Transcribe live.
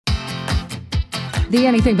The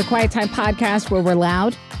Anything But Quiet Time podcast, where we're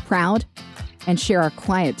loud, proud, and share our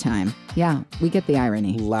quiet time. Yeah, we get the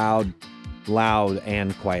irony. Loud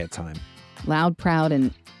and quiet time. Loud, proud,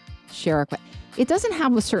 and share our quiet. It doesn't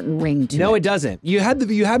have a certain ring to it. No, it doesn't. You had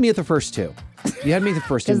me at the first two. You had me at the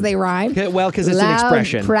first two. Because they rhyme? Well, because it's loud, an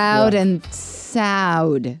expression. Proud, and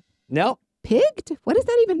sound. No. Pigged? What does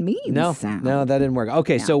that even mean? No, sound? no, that didn't work.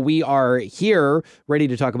 Okay, so we are here ready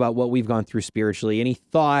to talk about what we've gone through spiritually. Any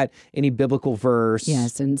thought, any biblical verse?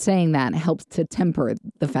 Yes, and saying that helps to temper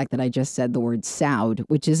the fact that I just said the word sound,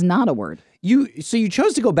 which is not a word. So you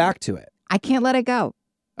chose to go back to it. I can't let it go.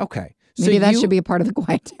 Okay. Maybe that should be a part of the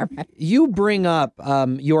quiet time. Right? You bring up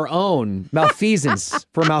your own malfeasance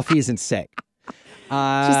for malfeasance sake.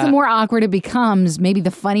 Just the more awkward it becomes, maybe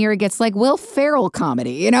the funnier it gets, like Will Ferrell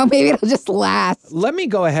comedy. You know, maybe it'll just last. Let me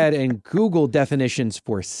go ahead and Google definitions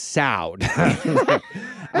for sound.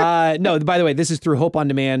 No, by the way, this is through Hope On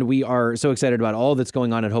Demand. We are so excited about all that's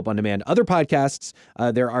going on at Hope On Demand. Other podcasts,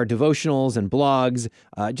 there are devotionals and blogs,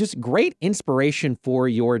 just great inspiration for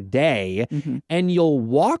your day. Mm-hmm. And you'll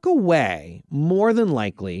walk away more than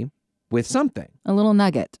likely with something. A little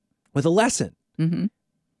nugget. With a lesson. Mm-hmm.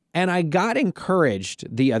 And I got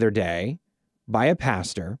encouraged the other day by a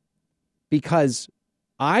pastor because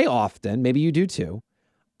I often, maybe you do too,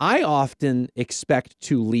 I often expect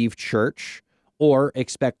to leave church or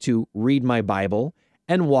expect to read my Bible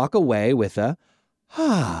and walk away with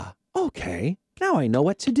okay, now I know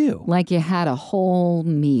what to do. Like you had a whole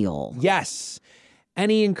meal. Yes.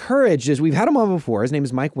 And he encouraged, as we've had him on before, his name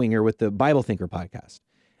is Mike Winger with the Bible Thinker podcast.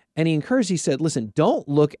 And he said, listen, don't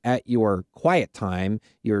look at your quiet time,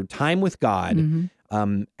 your time with God,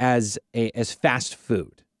 mm-hmm. As fast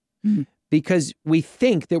food. Mm-hmm. Because we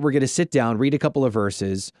think that we're going to sit down, read a couple of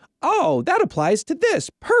verses. Oh, that applies to this.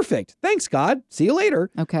 Perfect. Thanks, God. See you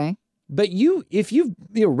later. Okay. But if you've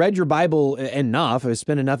read your Bible enough, or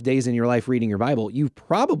spent enough days in your life reading your Bible, you've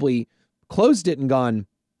probably closed it and gone,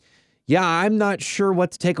 yeah, I'm not sure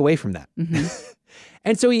what to take away from that. Mm-hmm.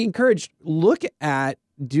 And so he encouraged, look at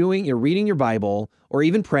reading your Bible or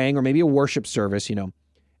even praying or maybe a worship service,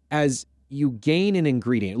 as you gain an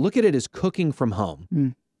ingredient. Look at it as cooking from home.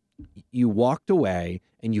 Mm. You walked away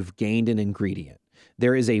and you've gained an ingredient.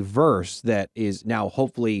 There is a verse that is now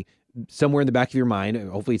hopefully somewhere in the back of your mind.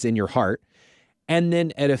 Hopefully it's in your heart. And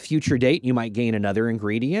then at a future date, you might gain another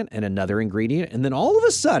ingredient and another ingredient. And then all of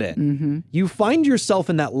a sudden, mm-hmm. you find yourself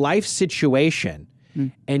in that life situation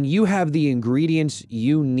and you have the ingredients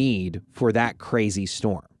you need for that crazy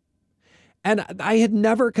storm. And I had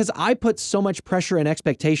never, because I put so much pressure and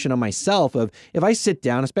expectation on myself of if I sit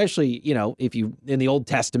down, especially, if you in the Old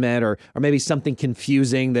Testament or maybe something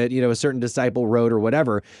confusing that, a certain disciple wrote or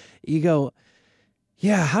whatever, you go,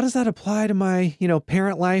 yeah, how does that apply to my,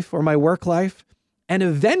 parent life or my work life? And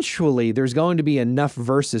eventually there's going to be enough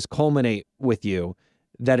verses culminate with you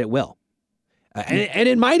that it will. And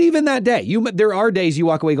it might even that day. There are days you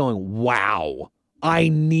walk away going, wow, I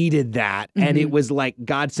needed that. Mm-hmm. And it was like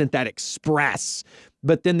God sent that express.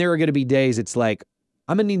 But then there are going to be days it's like,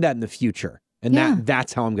 I'm going to need that in the future. And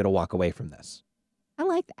that's how I'm going to walk away from this.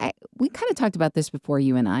 We kind of talked about this before,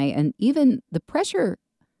 you and I, and even the pressure.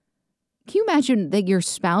 Can you imagine that your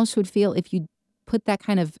spouse would feel if you put that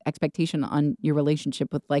kind of expectation on your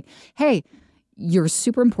relationship with like, hey, you're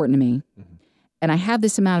super important to me. Mm-hmm. And I have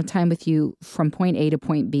this amount of time with you from point A to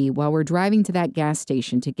point B while we're driving to that gas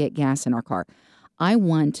station to get gas in our car. I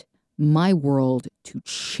want my world to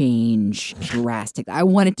change drastically. I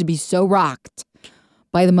want it to be so rocked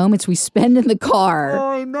by the moments we spend in the car.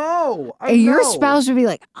 I know. Your spouse would be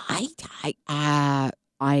like, I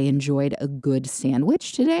enjoyed a good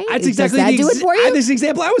sandwich today. That's exactly Does that do it for you? This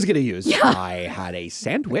example I was going to use. Yeah. I had a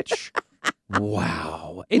sandwich.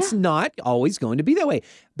 Wow. It's not always going to be that way.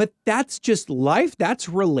 But that's just life. That's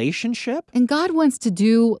relationship. And God wants to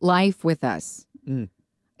do life with us. Mm.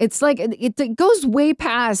 It's like it goes way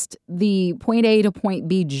past the point A to point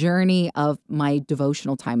B journey of my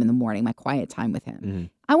devotional time in the morning, my quiet time with him. Mm.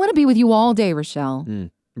 I want to be with you all day, Rochelle.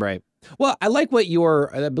 Right. Well, I like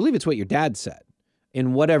I believe it's what your dad said.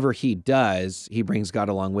 In whatever he does, he brings God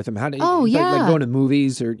along with him. Like going to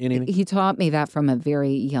movies or anything? He taught me that from a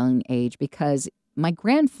very young age because my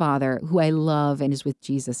grandfather, who I love and is with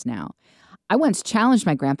Jesus now, I once challenged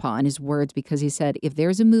my grandpa on his words because he said, if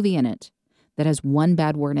there's a movie in it that has one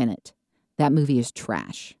bad word in it, that movie is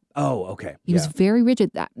trash. Oh, okay. He was very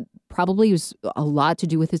rigid. That probably was a lot to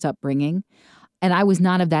do with his upbringing. And I was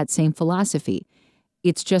not of that same philosophy.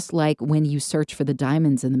 It's just like when you search for the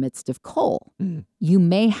diamonds in the midst of coal. Mm. You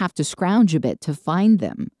may have to scrounge a bit to find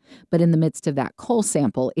them, but in the midst of that coal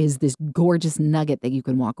sample is this gorgeous nugget that you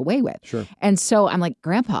can walk away with. Sure. And so I'm like,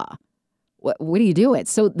 Grandpa, what do you do it?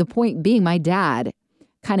 So the point being, my dad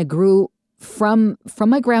kind of grew from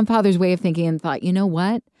my grandfather's way of thinking and thought, you know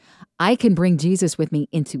what? I can bring Jesus with me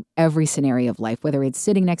into every scenario of life, whether it's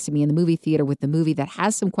sitting next to me in the movie theater with the movie that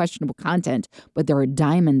has some questionable content, but there are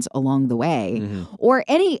diamonds along the way, or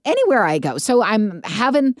anywhere I go. So I'm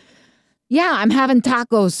having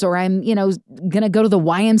tacos, or I'm, going to go to the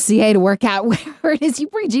YMCA to work out. Where it is, you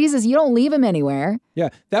bring Jesus, you don't leave him anywhere. Yeah,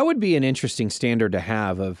 that would be an interesting standard to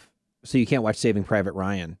have so you can't watch Saving Private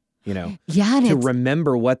Ryan. To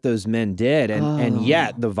remember what those men did. And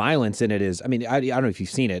yet the violence in it is, I mean, I don't know if you've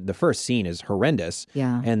seen it. The first scene is horrendous.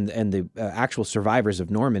 Yeah. And the actual survivors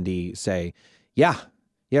of Normandy say, yeah,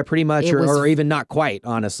 pretty much, or even not quite,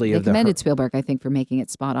 honestly. They commended Spielberg, I think, for making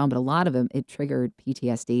it spot on, but a lot of them, it triggered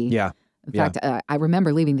PTSD. Yeah. In fact, I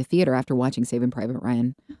remember leaving the theater after watching Saving Private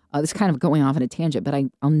Ryan. This is kind of going off on a tangent, but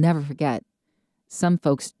I'll never forget, some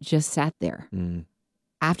folks just sat there.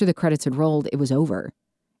 After the credits had rolled, it was over.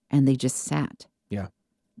 And they just sat. Yeah.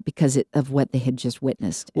 Because of what they had just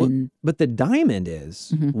witnessed. Well, but the diamond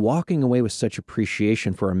is walking away with such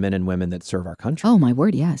appreciation for our men and women that serve our country. Oh, my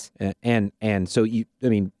word, yes. And so,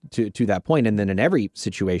 to that point, and then in every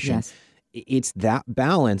situation, it's that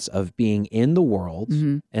balance of being in the world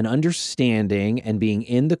and understanding and being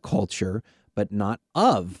in the culture, but not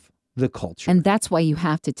of the culture. And that's why you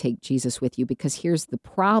have to take Jesus with you, because here's the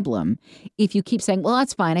problem. If you keep saying, well,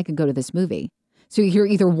 that's fine, I can go to this movie. So you're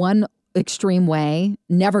either one extreme way,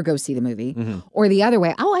 never go see the movie, or the other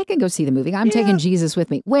way, I can go see the movie. I'm taking Jesus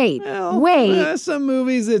with me. Wait. Some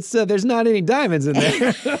movies, it's there's not any diamonds in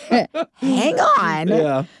there. Hang on.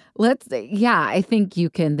 Yeah. I think you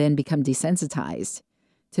can then become desensitized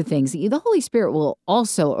to things. The Holy Spirit will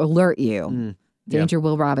also alert you. Danger,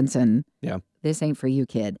 Will Robinson. Yeah. This ain't for you,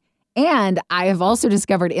 kid. And I have also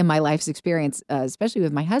discovered in my life's experience, especially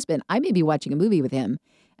with my husband, I may be watching a movie with him,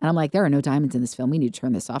 and I'm like, there are no diamonds in this film. We need to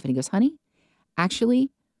turn this off. And he goes, honey, actually,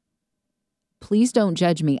 please don't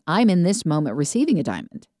judge me. I'm in this moment receiving a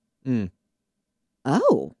diamond.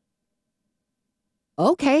 Oh.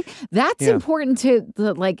 Okay. That's important to,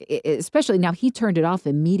 especially now, he turned it off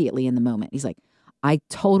immediately in the moment. He's like, I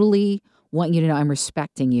totally want you to know I'm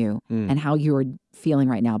respecting you and how you're feeling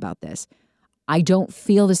right now about this. I don't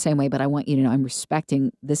feel the same way, but I want you to know I'm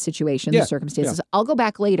respecting the situation, the circumstances. Yeah. I'll go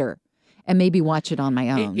back later and maybe watch it on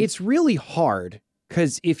my own. It's really hard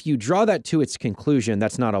because if you draw that to its conclusion,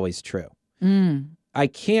 that's not always true. I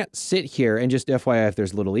can't sit here and just FYI if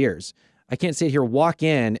there's little ears. I can't sit here, walk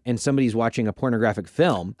in, and somebody's watching a pornographic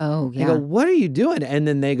film. Oh, yeah. I go, what are you doing? And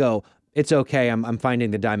then they go, it's okay. I'm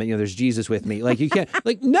finding the diamond. There's Jesus with me. Like, you can't,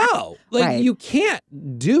 no, you can't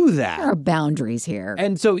do that. There are boundaries here.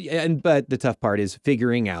 And so, but the tough part is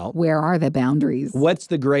figuring out where are the boundaries? What's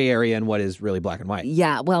the gray area and what is really black and white?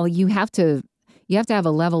 Yeah. Well, you have to have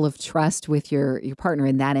a level of trust with your partner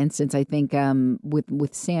in that instance. I think,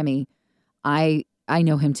 with Sammy, I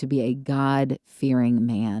know him to be a God-fearing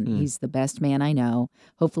man. He's the best man I know.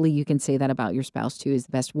 Hopefully you can say that about your spouse too. He's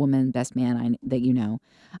the best woman, best man that you know.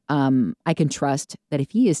 I can trust that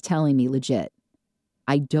if he is telling me legit,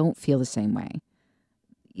 I don't feel the same way.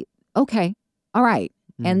 Okay. All right.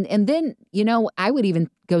 And then, I would even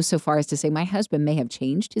go so far as to say my husband may have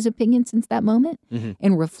changed his opinion since that moment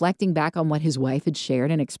in reflecting back on what his wife had shared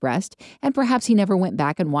and expressed. And perhaps he never went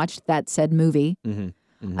back and watched that said movie.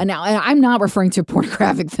 Now, I'm not referring to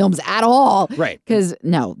pornographic films at all. Right. Because,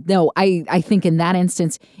 no, I think in that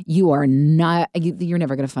instance, you're never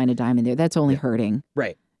going to find a diamond there. That's only hurting.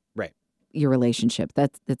 Right. Your relationship.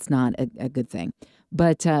 That's not a good thing.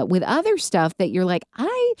 But with other stuff that you're like,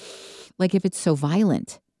 if it's so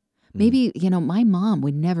violent, maybe, my mom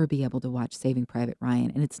would never be able to watch Saving Private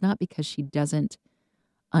Ryan. And it's not because she doesn't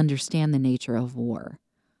understand the nature of war.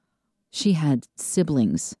 She had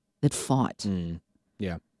siblings that fought.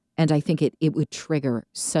 Yeah. And I think it would trigger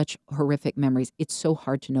such horrific memories. It's so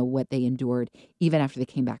hard to know what they endured. Even after they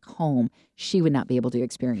came back home, she would not be able to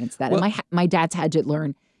experience that. Well, and my dad's had to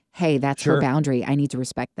learn, hey, that's her boundary. I need to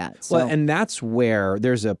respect that. So. Well, and that's where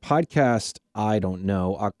there's a podcast, I don't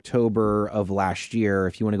know, October of last year,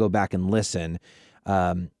 if you want to go back and listen,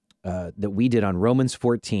 that we did on Romans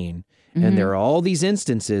 14. And there are all these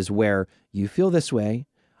instances where you feel this way,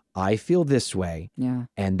 I feel this way,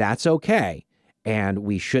 and that's okay. And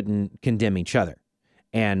we shouldn't condemn each other.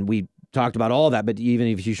 And we talked about all that, but even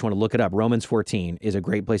if you just want to look it up, Romans 14 is a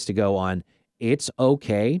great place to go on. It's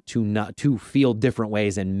okay to feel different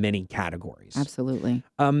ways in many categories. Absolutely.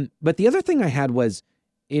 But the other thing I had was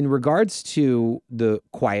in regards to the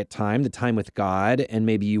quiet time, the time with God, and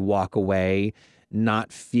maybe you walk away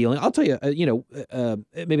not feeling, I'll tell you,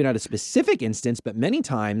 maybe not a specific instance, but many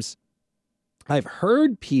times I've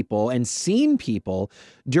heard people and seen people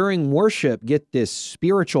during worship get this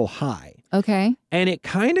spiritual high. Okay. And it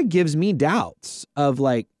kind of gives me doubts of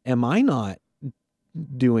like, am I not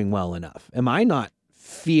doing well enough? Am I not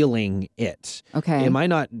feeling it? Okay. Am I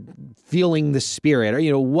not feeling the Spirit,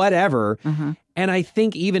 or, whatever? Uh-huh. And I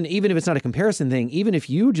think even if it's not a comparison thing, even if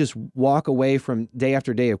you just walk away from day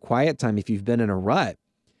after day of quiet time, if you've been in a rut,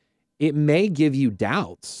 it may give you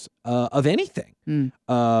doubts of anything,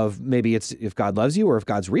 of maybe it's if God loves you or if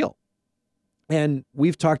God's real. And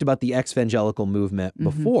we've talked about the ex-evangelical movement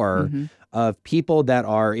before, of people that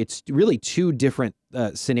are, it's really two different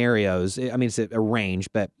scenarios. I mean, it's a range,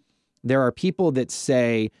 but there are people that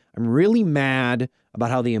say, I'm really mad about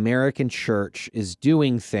how the American church is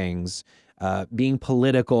doing things, being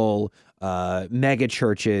political, mega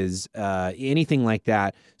churches, anything like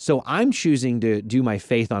that. So I'm choosing to do my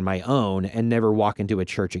faith on my own and never walk into a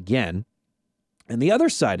church again. And the other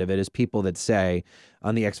side of it is people that say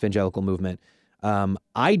on the ex-evangelical movement,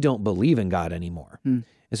 I don't believe in God anymore. And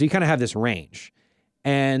so you kind of have this range.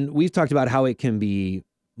 And we've talked about how it can be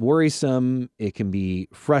worrisome, it can be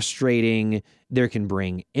frustrating, there can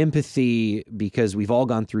bring empathy because we've all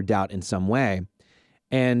gone through doubt in some way.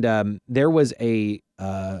 And there was an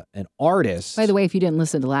artist. By the way, if you didn't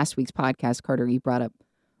listen to last week's podcast, Carter, you brought up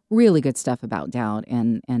really good stuff about doubt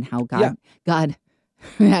and how God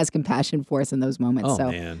has compassion for us in those moments. Oh,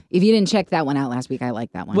 so man. If you didn't check that one out last week, I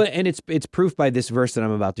like that one. Well, and it's proof by this verse that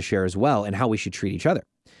I'm about to share as well, and how we should treat each other.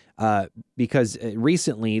 Because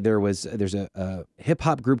recently there's a hip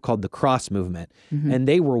hop group called the Cross Movement, and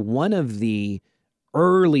they were one of the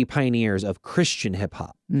early pioneers of Christian hip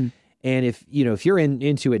hop. And if you're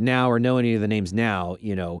into it now or know any of the names now,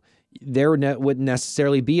 there wouldn't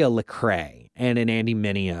necessarily be a Lecrae and an Andy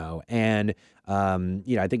Mineo and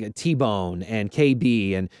I think a T-Bone and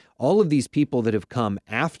KB and all of these people that have come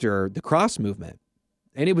after the Cross Movement.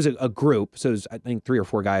 And it was a group, so it was, I think, 3 or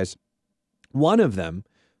 4 guys. One of them,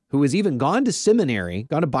 who has even gone to seminary,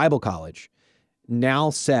 gone to Bible college, now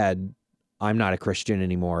said, I'm not a Christian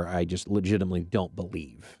anymore. I just legitimately don't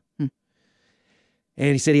believe.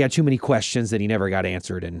 And he said he had too many questions that he never got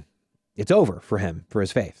answered, and it's over for him, for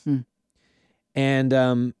his faith.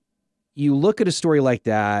 And you look at a story like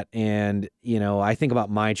that, and, I think about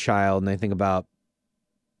my child, and I think about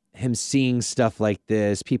him seeing stuff like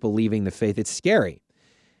this, people leaving the faith. It's scary.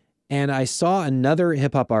 And I saw another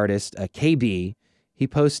hip-hop artist, KB, he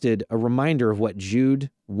posted a reminder of what Jude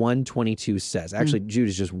 1:22 says. Actually, Jude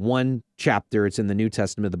is just one chapter. It's in the New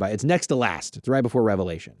Testament of the Bible. It's next to last. It's right before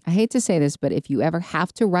Revelation. I hate to say this, but if you ever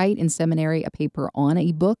have to write in seminary a paper on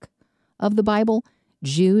a book of the Bible,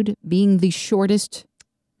 Jude, being the shortest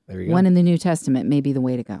one in the New Testament, may be the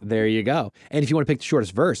way to go. There you go. And if you want to pick the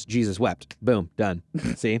shortest verse, Jesus wept. Boom, done.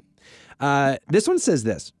 See? This one says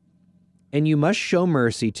this, and you must show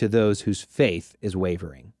mercy to those whose faith is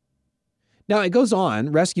wavering. Now, it goes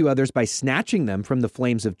on, rescue others by snatching them from the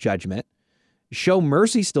flames of judgment, show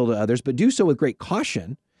mercy still to others, but do so with great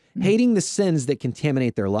caution, hating the sins that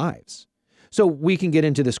contaminate their lives. So we can get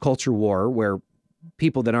into this culture war where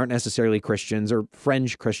people that aren't necessarily Christians or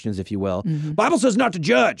fringe Christians, if you will, Bible says not to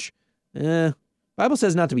judge. Bible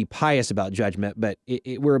says not to be pious about judgment, but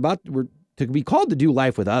we're to be called to do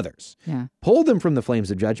life with others. Yeah. Pull them from the flames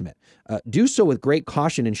of judgment. Do so with great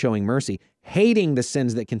caution and showing mercy, hating the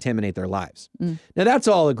sins that contaminate their lives. Now, that's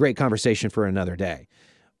all a great conversation for another day.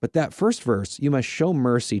 But that first verse, you must show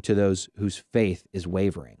mercy to those whose faith is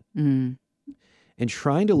wavering. And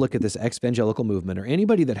trying to look at this ex-evangelical movement or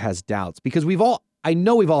anybody that has doubts, because I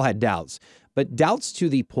know we've all had doubts, but doubts to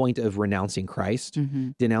the point of renouncing Christ,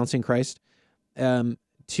 denouncing Christ,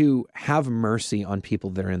 to have mercy on people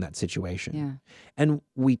that are in that situation. Yeah. And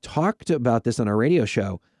we talked about this on our radio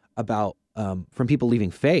show about from people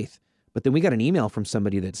leaving faith, but then we got an email from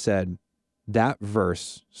somebody that said, that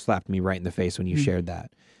verse slapped me right in the face when you shared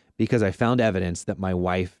that, because I found evidence that my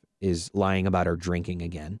wife is lying about her drinking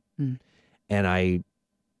again. And I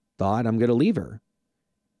thought, I'm going to leave her.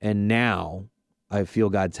 And now I feel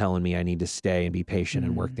God telling me I need to stay and be patient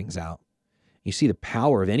and work things out. You see the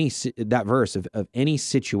power of that verse of any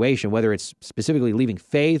situation, whether it's specifically leaving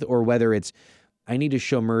faith or whether it's, I need to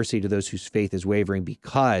show mercy to those whose faith is wavering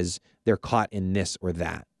because they're caught in this or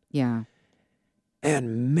that. Yeah.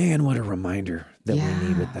 And man, what a reminder that we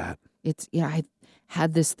need with that. I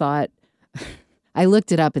had this thought. I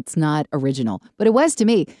looked it up. It's not original, but it was to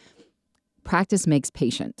me. Practice makes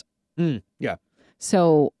patient. Yeah.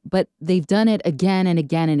 So, but they've done it again and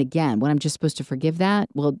again and again. What, I'm just supposed to forgive that?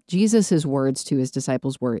 Well, Jesus's words to his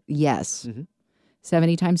disciples were yes.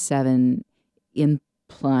 70 times 7,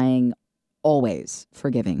 implying always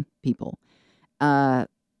forgiving people.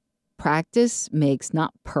 practice makes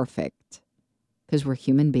not perfect, because we're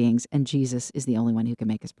human beings and Jesus is the only one who can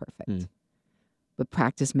make us perfect. But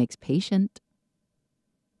practice makes patient.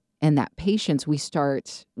 And that patience, we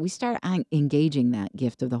start engaging that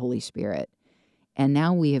gift of the Holy Spirit. And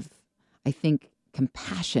now we have, I think,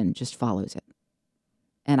 compassion just follows it.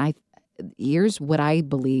 And here's what I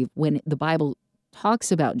believe when the Bible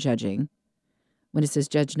talks about judging, when it says,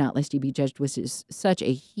 judge not lest ye be judged, which is such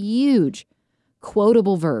a huge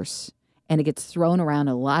quotable verse, and it gets thrown around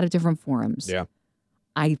in a lot of different forums. Yeah.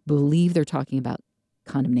 I believe they're talking about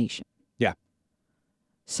condemnation. Yeah.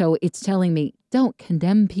 So it's telling me, don't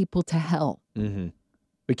condemn people to hell. Mm-hmm.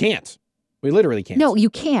 We can't. We literally can't. No, you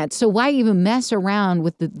can't. So why even mess around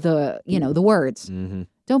with the words? Mm-hmm.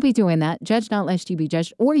 Don't be doing that. Judge not lest you be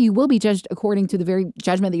judged, or you will be judged according to the very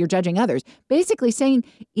judgment that you're judging others. Basically saying,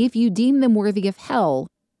 if you deem them worthy of hell,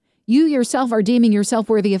 you yourself are deeming yourself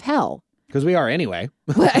worthy of hell. Because we are anyway.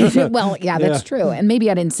 Well, yeah, that's true. And maybe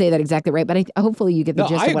I didn't say that exactly right, but hopefully you get the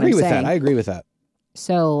gist of what I'm saying. I agree with that.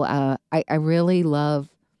 So I really love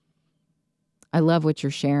what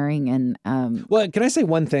you're sharing. And well, can I say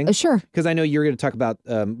one thing? Sure. Because I know you're going to talk about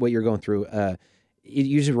what you're going through.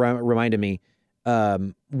 You just reminded me.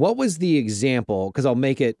 What was the example? Because I'll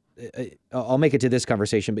make it to this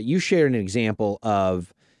conversation. But you shared an example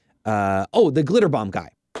of the glitter bomb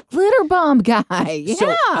guy. Glitter bomb guy, yeah.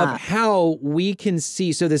 So of how we can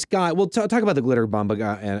see. So this guy. We'll talk about the glitter bomb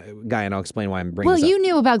guy, and I'll explain why I'm bringing. Well, you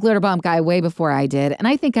knew about glitter bomb guy way before I did, and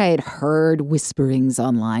I think I had heard whisperings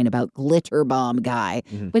online about glitter bomb guy.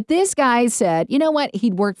 Mm-hmm. But this guy said, you know what?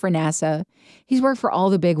 He'd worked for NASA. He's worked for all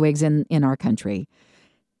the bigwigs in our country.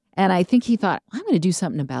 And I think he thought, I'm going to do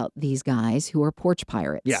something about these guys who are porch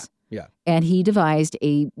pirates. Yeah, yeah. And he devised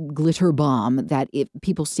a glitter bomb that if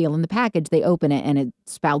people steal in the package, they open it and it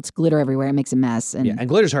spouts glitter everywhere. It makes a mess. And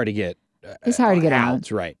glitter's hard to get. It's hard to get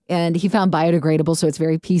out. Right. And he found biodegradable, so it's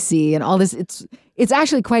very PC and all this. It's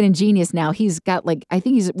actually quite ingenious now. He's got I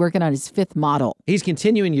think he's working on his 5th model. He's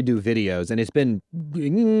continuing to do videos, and it's been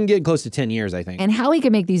getting close to 10 years, I think. And how he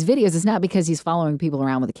can make these videos is not because he's following people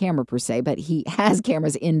around with a camera per se, but he has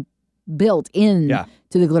cameras built in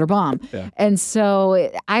to the glitter bomb. Yeah. And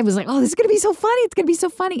so I was like, oh, this is going to be so funny. It's going to be so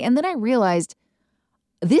funny. And then I realized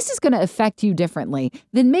this is going to affect you differently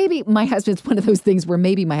than maybe my husband's one of those things where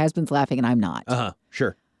maybe my husband's laughing and I'm not.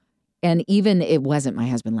 Sure. And even it wasn't my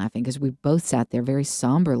husband laughing because we both sat there very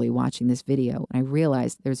somberly watching this video. And I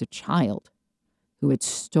realized there's a child who had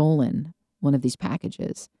stolen one of these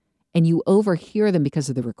packages. And you overhear them because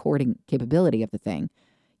of the recording capability of the thing.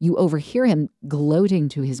 You overhear him gloating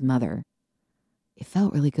to his mother. It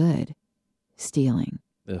felt really good stealing.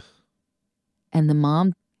 Ugh. And the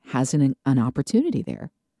mom has an opportunity there,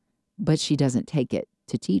 but she doesn't take it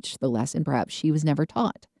to teach the lesson. Perhaps she was never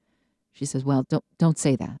taught. She says, well, don't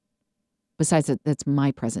say that. Besides, that's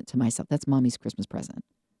my present to myself. That's mommy's Christmas present.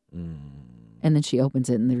 And then she opens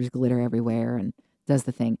it and there's glitter everywhere and does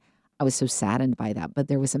the thing. I was so saddened by that, but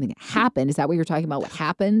there was something that happened. Is that what you're talking about? What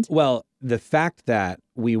happened? Well, the fact that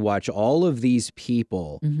we watch all of these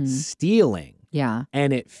people stealing. Yeah.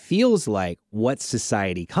 And it feels like what's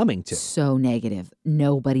society coming to? So negative.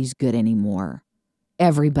 Nobody's good anymore.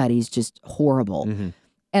 Everybody's just horrible. Mm-hmm.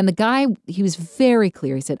 And the guy, he was very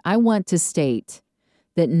clear. He said, I want to state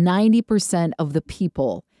that 90% of the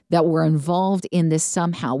people that were involved in this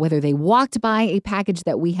somehow, whether they walked by a package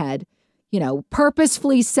that we had,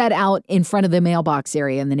 purposefully set out in front of the mailbox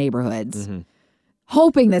area in the neighborhoods,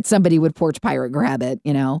 hoping that somebody would porch pirate grab it,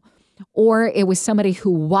 or it was somebody who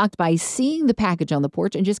walked by seeing the package on the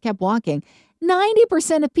porch and just kept walking.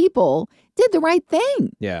 90% of people did the right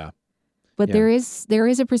thing. Yeah. But there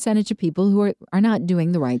is a percentage of people who are not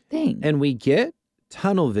doing the right thing. And we get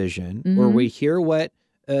tunnel vision, or we hear what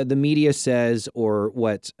the media says, or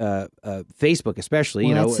what Facebook especially.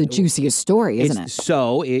 Well, that's the juiciest story, isn't it?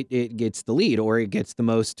 So it gets the lead, or it gets the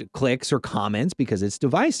most clicks or comments because it's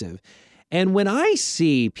divisive. And when I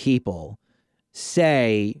see people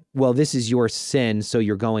say, well, this is your sin, so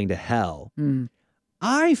you're going to hell,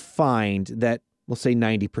 I find that, we'll say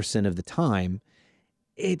 90% of the time,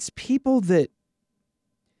 it's people that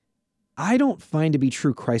I don't find to be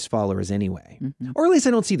true Christ followers anyway. Or at least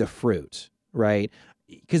I don't see the fruit, right?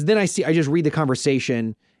 Because then I just read the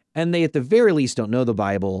conversation and they at the very least don't know the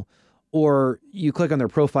Bible, or you click on their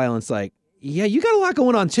profile and it's like, yeah, you got a lot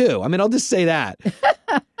going on too. I mean, I'll just say that.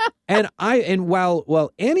 and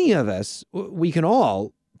while any of us, we can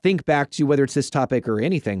all think back to whether it's this topic or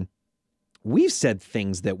anything, we've said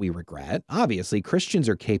things that we regret. Obviously, Christians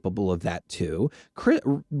are capable of that too.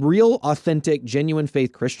 Real, authentic, genuine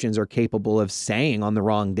faith Christians are capable of saying on the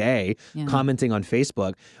wrong day, commenting on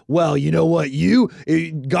Facebook, well, you know what,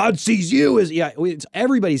 God sees you as,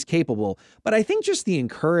 everybody's capable. But I think just the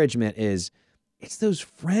encouragement is, it's those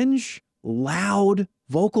fringe, loud,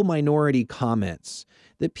 vocal minority comments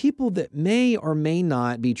that people that may or may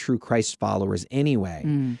not be true Christ followers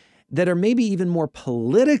anyway, that are maybe even more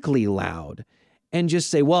politically loud and just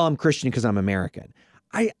say, well, I'm Christian because I'm American.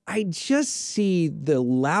 I just see the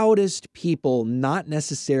loudest people not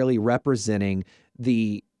necessarily representing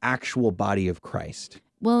the actual body of Christ.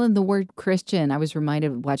 Well, in the word Christian, I was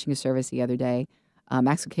reminded of watching a service the other day,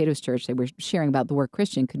 Max Lucado's church, they were sharing about the word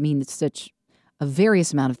Christian could mean such a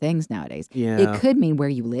various amount of things nowadays. Yeah. It could mean where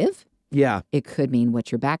you live. Yeah. It could mean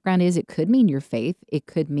what your background is. It could mean your faith. It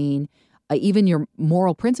could mean even your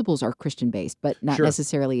moral principles are Christian-based, but not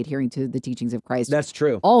necessarily adhering to the teachings of Christ. That's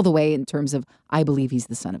true. All the way in terms of, I believe he's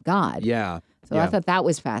the Son of God. Yeah. So I thought that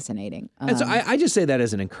was fascinating. And so I just say that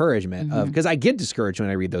as an encouragement of, because I get discouraged when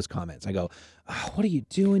I read those comments. I go, what are you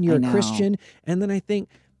doing? You're a Christian. And then I think,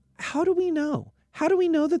 how do we know? How do we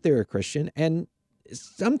know that they're a Christian? And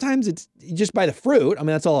sometimes it's just by the fruit. I mean,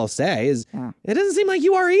 that's all I'll say is it doesn't seem like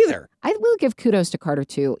you are either. I will give kudos to Carter,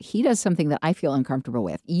 too. He does something that I feel uncomfortable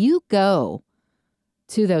with. You go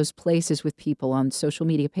to those places with people on social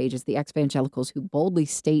media pages, the ex-evangelicals who boldly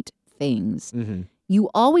state things. You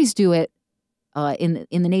always do it in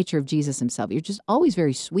the nature of Jesus himself. You're just always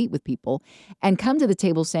very sweet with people and come to the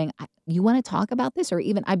table saying, you want to talk about this? Or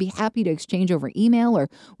even I'd be happy to exchange over email, or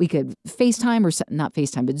we could FaceTime, or not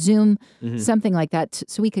FaceTime, but Zoom, something like that,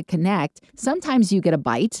 so we could connect. Sometimes you get a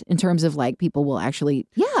bite in terms of like people will actually,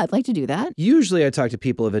 I'd like to do that. Usually I talk to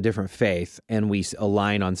people of a different faith and we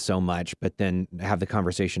align on so much, but then have the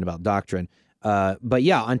conversation about doctrine. But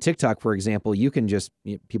on TikTok, for example, you can just,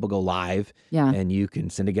 people go live and you can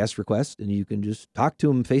send a guest request and you can just talk to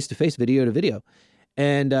them face to face, video to video.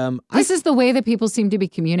 And this is the way that people seem to be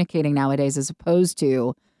communicating nowadays, as opposed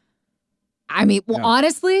to,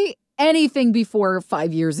 honestly, anything before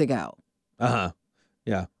 5 years ago.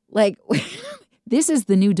 Yeah. Like, this is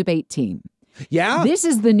the new debate team. Yeah. This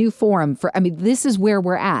is the new forum this is where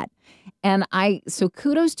we're at. And so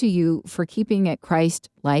kudos to you for keeping it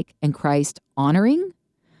Christ-like and Christ-honoring.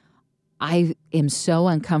 I am so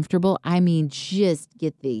uncomfortable. Just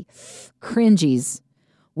get the cringies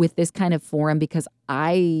with this kind of forum because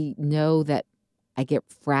I know that I get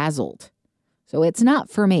frazzled. So it's not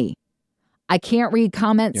for me. I can't read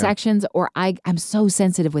comment sections, or I'm so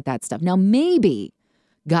sensitive with that stuff. Now, maybe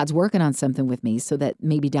God's working on something with me so that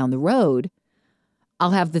maybe down the road,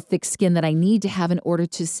 I'll have the thick skin that I need to have in order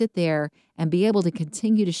to sit there and be able to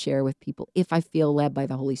continue to share with people if I feel led by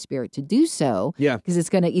the Holy Spirit to do so. Yeah. Because it's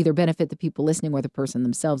going to either benefit the people listening or the person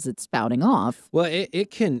themselves that's spouting off. Well, it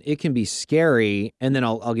can be scary. And then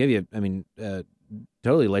I'll give you,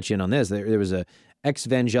 totally let you in on this. There was a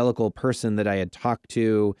ex-evangelical person that I had talked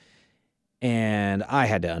to, and I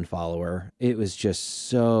had to unfollow her. It was just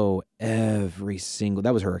so that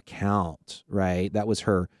was her account, right? That was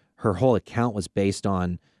her whole account was based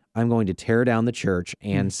on, I'm going to tear down the church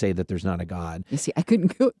and say that there's not a God. You see, I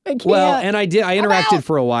couldn't go. I can't. Well, and I did. I interacted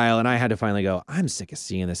for a while, and I had to finally go, I'm sick of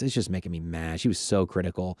seeing this. It's just making me mad. She was so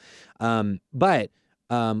critical. But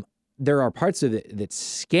there are parts of it that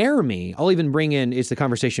scare me. I'll even bring in, it's the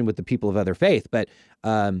conversation with the people of other faith, but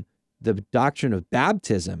the doctrine of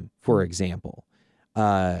baptism, for example,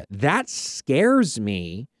 that scares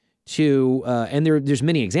me to, and there's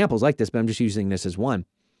many examples like this, but I'm just using this as one.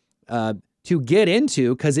 To get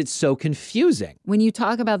into because it's so confusing. When you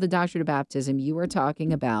talk about the doctrine of baptism, you are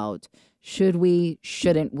talking about should we,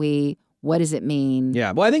 shouldn't we, what does it mean?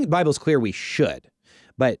 Yeah, well, I think the Bible's clear we should,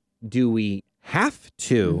 but do we have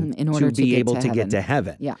to in order to be able to get to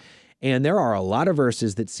heaven? Yeah. And there are a lot of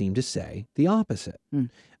verses that seem to say the opposite.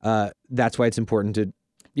 That's why it's important to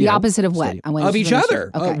the opposite of what? Of each other.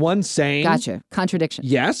 Okay. One saying... Gotcha. Contradiction.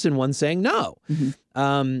 Yes, and one saying no.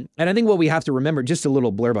 And I think what we have to remember, just a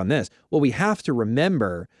little blurb on this, what we have to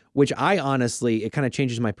remember, which I honestly, it kind of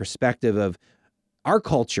changes my perspective of our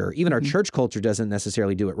culture, even our church culture doesn't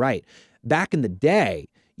necessarily do it right. Back in the day,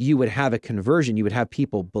 you would have a conversion, you would have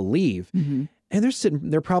people believe, and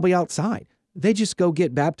they're probably outside. They just go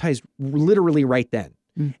get baptized literally right then.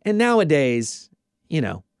 And nowadays,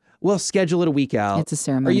 we'll schedule it a week out. It's a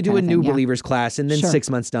ceremony. Or you do a new believers class, and then Sure. 6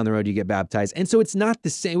 months down the road, you get baptized. And so it's not the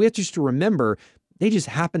same. We have just to remember They just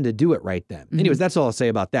happen to do it right then. Mhm. Anyways, that's all I'll say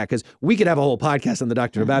about that, because we could have a whole podcast on the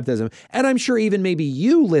doctrine of baptism. And I'm sure even maybe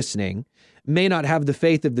you listening may not have the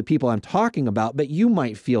faith of the people I'm talking about, but you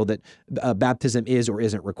might feel that baptism is or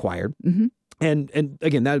isn't required. Mhm. And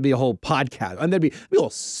again, that would be a whole podcast. And that'd be a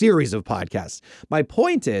whole series of podcasts. My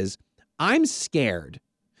point is, I'm scared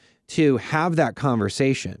to have that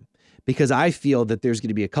conversation because I feel that there's going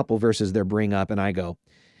to be a couple verses they'll bring up and I go,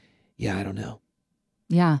 yeah, I don't know.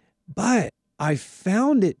 Yeah. But I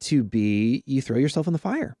found it to be, you throw yourself in the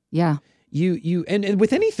fire. Yeah. And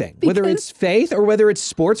with anything, whether it's faith or whether it's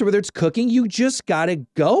sports or whether it's cooking, you just got to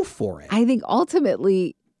go for it. I think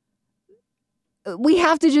ultimately we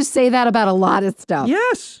have to just say that about a lot of stuff.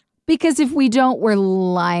 Yes. Because if we don't, we're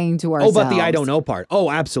lying to ourselves. Oh, but the I don't know part. Oh,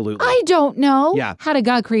 absolutely. I don't know. Yeah. How did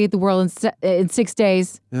God create the world in 6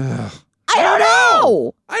 days? Ugh. I don't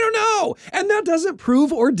know. I don't know. And that doesn't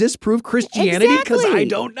prove or disprove Christianity because I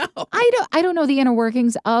don't know. I don't know the inner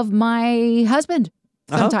workings of my husband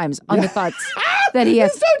sometimes on the thoughts that he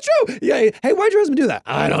has. It's so true. Yeah. Hey, why'd your husband do that?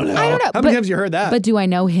 I don't know. How many times have you heard that? But do I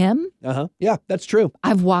know him? Yeah, that's true.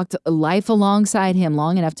 I've walked life alongside him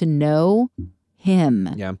long enough to know him.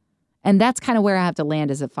 Yeah. And that's kind of where I have to land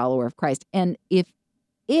as a follower of Christ. And if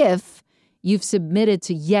you've submitted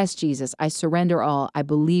to, yes, Jesus, I surrender all. I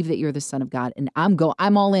believe that you're the Son of God, and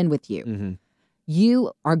I'm all in with you. Mm-hmm.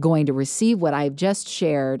 You are going to receive what I've just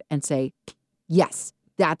shared and say, yes,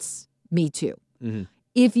 that's me too. Mm-hmm.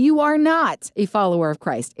 If you are not a follower of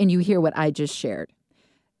Christ and you hear what I just shared,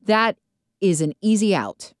 that is an easy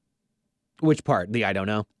out. Which part? The I don't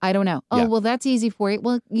know? I don't know. Yeah. Oh, well, that's easy for you.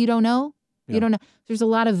 Well, you don't know? Yeah. You don't know. There's a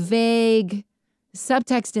lot of vague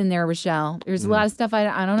subtext in there, Rochelle. There's a lot of stuff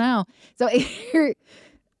I don't know. So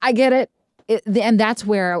I get it. And that's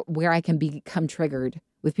where I can become triggered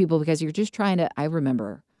with people because you're just trying to, I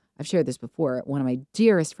remember, I've shared this before, one of my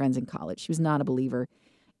dearest friends in college, she was not a believer,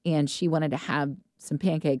 and she wanted to have some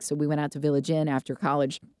pancakes. So we went out to Village Inn after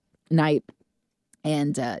college night,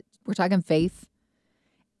 and we're talking faith.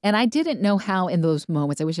 And I didn't know how in those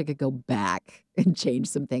moments, I wish I could go back and change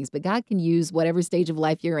some things, but God can use whatever stage of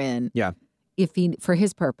life you're in. Yeah. For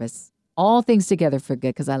his purpose, all things together for good,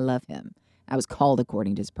 because I love him. I was called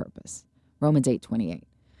according to his purpose. Romans 8:28.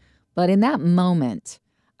 But in that moment,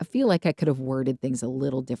 I feel like I could have worded things a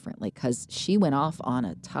little differently because she went off on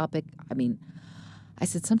a topic. I mean, I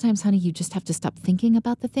said, sometimes, honey, you just have to stop thinking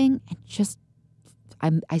about the thing and just,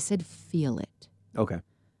 I said, feel it. Okay.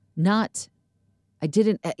 Not, I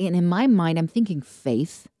didn't, and in my mind, I'm thinking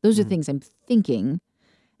faith. Those are things I'm thinking.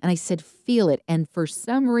 And I said, feel it. And for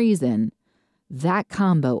some reason, that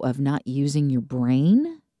combo of not using your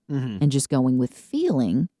brain and just going with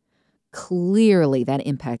feeling, clearly that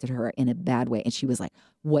impacted her in a bad way. And she was like,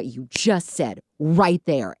 what you just said right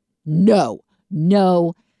there. No.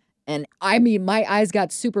 And I mean, my eyes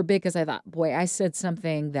got super big because I thought, boy, I said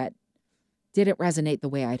something that didn't resonate the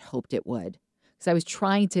way I'd hoped it would. Because I was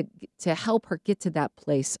trying to help her get to that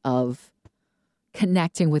place of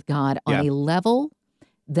connecting with God on a level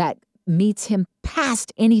that meets him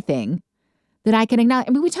past anything that I can acknowledge.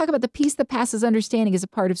 I mean, we talk about the peace that passes understanding as a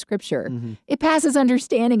part of Scripture. Mm-hmm. It passes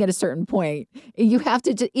understanding at a certain point. You have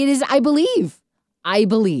to. It is. I believe.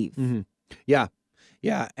 Mm-hmm. Yeah.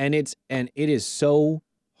 And it is so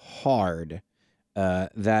hard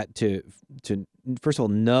that to first of all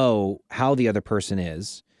know how the other person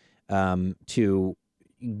is, to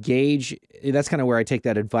gauge. That's kind of where I take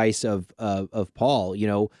that advice of Paul. You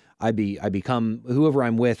know, I become whoever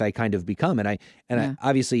I'm with. I kind of become, I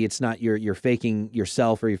obviously it's not you're faking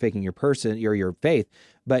yourself or you're faking your person or your faith,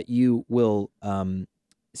 but you will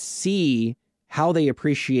see how they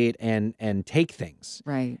appreciate and take things.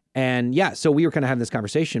 Right. And so we were kind of having this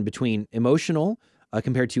conversation between emotional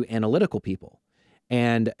compared to analytical people,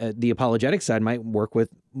 and the apologetic side might work with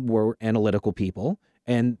more analytical people,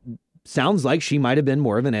 and sounds like she might have been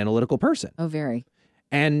more of an analytical person. Oh, very.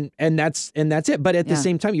 And that's it. But at the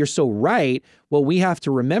same time, you're so right. Well, we have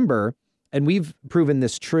to remember, and we've proven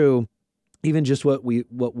this true, even just with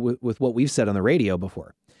what we've said on the radio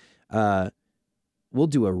before. We'll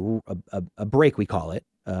do a break, we call it,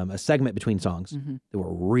 a segment between songs that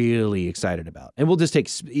we're really excited about, and we'll just take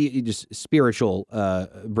just spiritual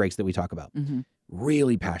breaks that we talk about.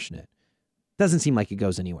 Really passionate. Doesn't seem like it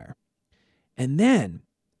goes anywhere, and then,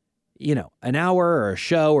 an hour or a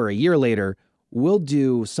show or a year later, we'll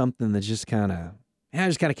do something that just kind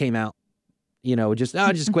of came out, just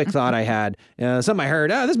a quick thought I had, something I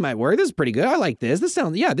heard, this might work. This is pretty good. I like this.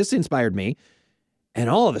 This inspired me. And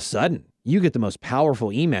all of a sudden you get the most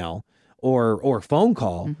powerful email or phone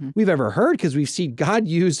call we've ever heard, because we've seen God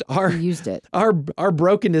use He used it. our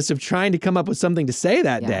brokenness of trying to come up with something to say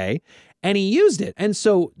that day, and he used it. And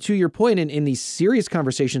so, to your point, in these serious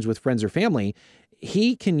conversations with friends or family,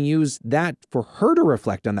 he can use that for her to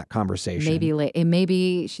reflect on that conversation.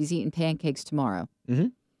 Maybe she's eating pancakes tomorrow.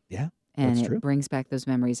 Yeah, and that's it true. brings back those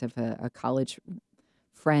memories of a college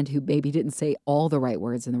friend who maybe didn't say all the right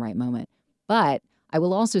words in the right moment. But I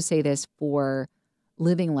will also say this for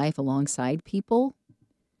living life alongside people.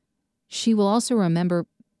 She will also remember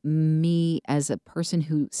me as a person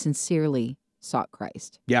who sincerely sought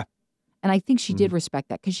Christ. Yeah. And I think she did respect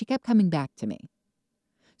that because she kept coming back to me.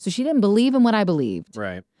 So she didn't believe in what I believed.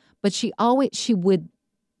 Right. But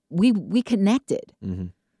we connected.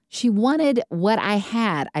 She wanted what I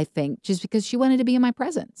had, I think, just because she wanted to be in my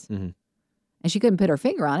presence. And she couldn't put her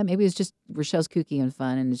finger on it. Maybe it was just Rochelle's kooky and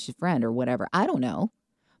fun and she's a friend or whatever. I don't know.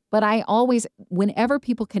 But I always, whenever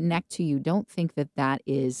people connect to you, don't think that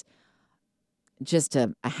is just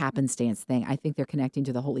a happenstance thing. I think they're connecting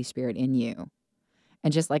to the Holy Spirit in you.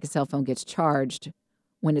 And just like a cell phone gets charged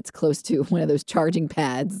when it's close to one of those charging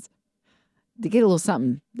pads, they get a little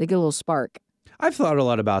something. They get a little spark. I've thought a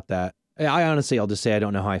lot about that. I honestly, I'll just say I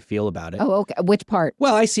don't know how I feel about it. Oh, okay. Which part?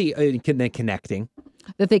 Well, I see connecting.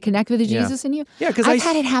 That they connect with the Jesus in you? Yeah, because I've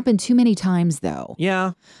had it happen too many times, though.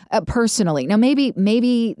 Yeah. Personally. Now,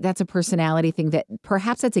 maybe that's a personality thing that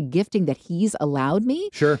perhaps that's a gifting that he's allowed me.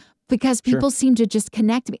 Sure. Because people seem to just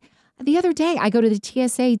connect me. The other day, I go to the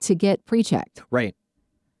TSA to get pre-checked. Right.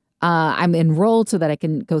 I'm enrolled so that I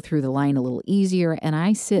can go through the line a little easier. And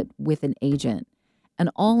I sit with an agent. And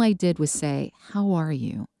all I did was say, "How are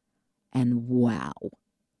you?" And wow,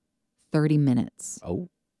 30 minutes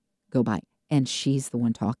go by. And she's the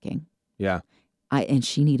one talking. Yeah. And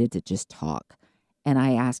she needed to just talk. And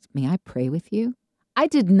I asked, "May I pray with you?" I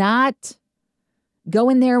did not go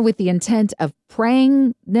in there with the intent of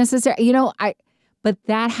praying necessarily. But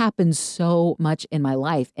that happens so much in my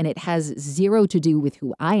life. And it has zero to do with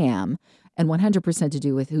who I am and 100% to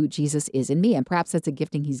do with who Jesus is in me. And perhaps that's a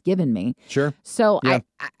gifting he's given me. Sure. So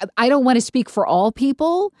I don't want to speak for all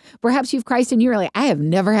people. Perhaps you've Christ and you're like, I have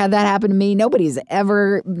never had that happen to me. Nobody's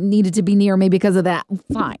ever needed to be near me because of that.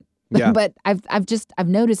 Fine. Yeah. But I've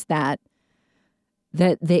noticed that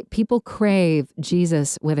people crave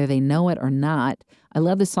Jesus, whether they know it or not. I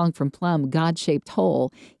love the song from Plum, God-Shaped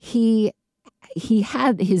Hole. He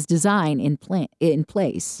had his design in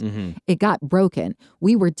place. It got broken.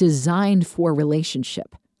 We were designed for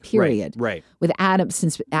relationship, period. Right. With Adam,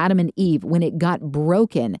 since Adam and Eve, when it got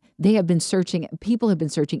broken, people have been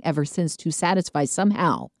searching ever since to satisfy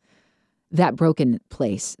somehow that broken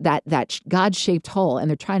place, that God-shaped hole, and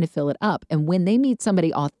they're trying to fill it up. And when they meet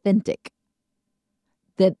somebody authentic,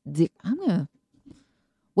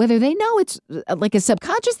 whether they know it's like a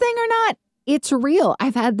subconscious thing or not, it's real.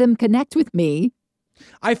 I've had them connect with me.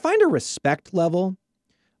 I find a respect level,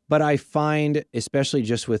 but I find, especially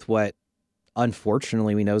just with what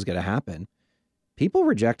unfortunately we know is going to happen, people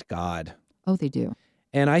reject God. Oh, they do.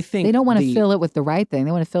 And I think they don't want to fill it with the right thing.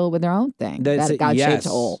 They want to fill it with their own thing. That God-shaped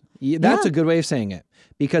hole. That's a good way of saying it.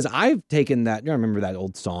 Because I've taken that, I remember that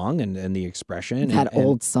old song and the expression.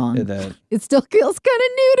 Old song. It still feels kind of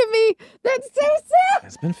new to me. That's so sad.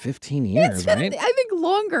 It's been 15 years, right? I think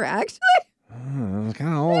longer, actually. I'm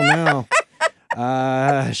kind of old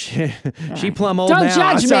now. She plumb old Don't now.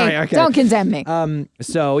 judge me. Sorry, okay. Don't condemn me.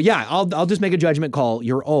 So yeah, I'll just make a judgment call.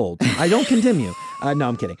 You're old. I don't condemn you. No,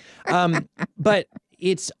 I'm kidding. But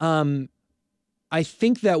it's I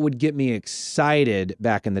think that would get me excited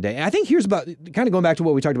back in the day. And I think here's about kind of going back to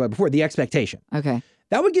what we talked about before, the expectation. Okay.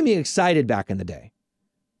 That would get me excited back in the day.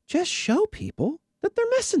 Just show people that they're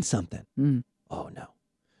missing something. Oh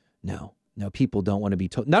no. People don't want to be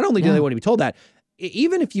told. Not only do they want to be told that,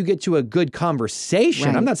 even if you get to a good conversation,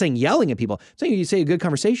 right. I'm not saying yelling at people, I'm saying you say a good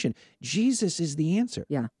conversation, Jesus is the answer.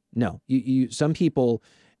 Yeah. No, some people,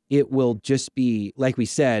 it will just be, like we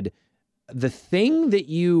said, the thing that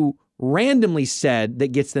you randomly said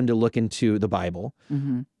that gets them to look into the Bible,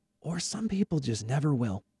 or some people just never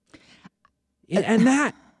will. And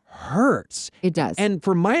that hurts. It does. And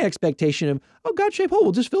for my expectation of, God-shaped hole,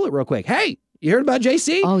 we'll just fill it real quick. Hey, you heard about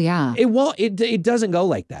JC? Oh, yeah. It won't. It doesn't go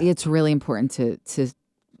like that. It's really important to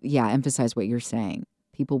emphasize what you're saying.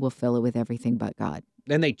 People will fill it with everything but God.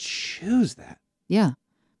 And they choose that. Yeah,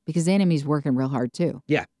 because the enemy's working real hard too.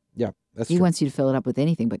 Yeah, that's true. He wants you to fill it up with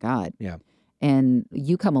anything but God. Yeah. And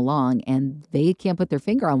you come along and they can't put their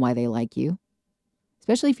finger on why they like you,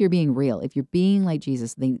 especially if you're being real. If you're being like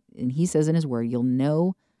Jesus, and he says in his word, you'll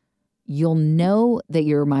know you'll know that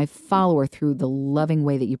you're my follower through the loving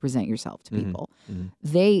way that you present yourself to people. Mm-hmm.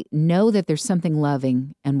 They know that there's something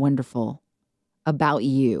loving and wonderful about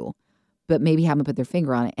you, but maybe haven't put their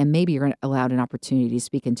finger on it. And maybe you're allowed an opportunity to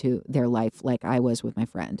speak into their life like I was with my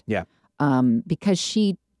friend. Yeah. Because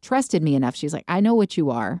she trusted me enough. She's like, I know what you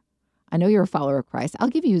are. I know you're a follower of Christ. I'll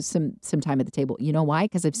give you some time at the table. You know why?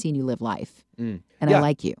 Because I've seen you live life. And I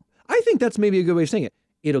like you. I think that's maybe a good way of saying it.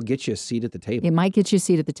 It'll get you a seat at the table. It might get you a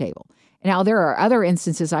seat at the table. Now, there are other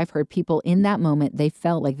instances I've heard people in that moment, they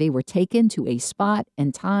felt like they were taken to a spot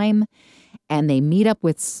and time, and they meet up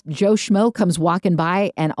with Joe Schmo comes walking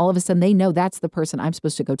by, and all of a sudden they know that's the person I'm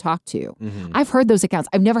supposed to go talk to. Mm-hmm. I've heard those accounts.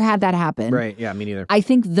 I've never had that happen. Right. Yeah, me neither. I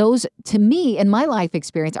think those, to me, in my life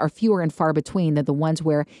experience, are fewer and far between than the ones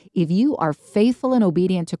where if you are faithful and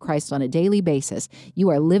obedient to Christ on a daily basis, you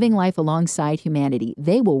are living life alongside humanity,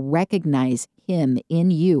 they will recognize him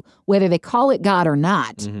in you, whether they call it God or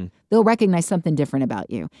not. Mm-hmm. They'll recognize something different about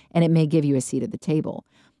you, and it may give you a seat at the table.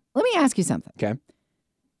 Let me ask you something. Okay.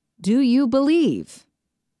 Do you believe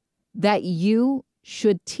that you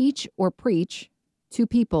should teach or preach to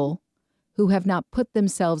people who have not put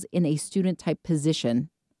themselves in a student-type position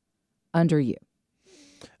under you?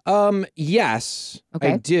 Yes,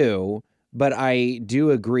 Okay. I do. But I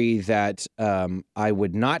do agree that I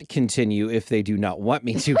would not continue if they do not want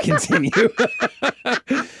me to continue.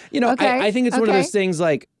 Okay. I think it's one of Okay. those things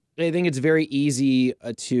like, I think it's very easy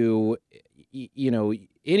to,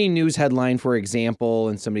 any news headline, for example,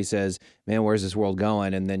 and somebody says, man, where's this world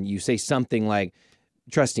going? And then you say something like,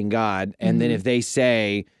 trusting God. And then if they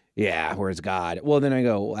say, yeah, where's God? Well, then I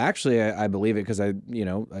go, well, actually, I believe it because I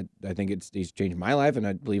think he's changed my life, and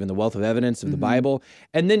I believe in the wealth of evidence of the Bible.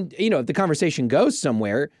 And then, if the conversation goes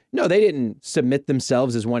somewhere, no, they didn't submit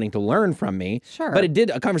themselves as wanting to learn from me. Sure. But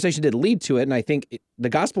a conversation did lead to it. And I think the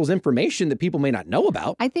gospel is information that people may not know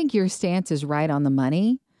about. I think your stance is right on the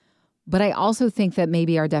money, but I also think that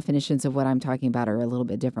maybe our definitions of what I'm talking about are a little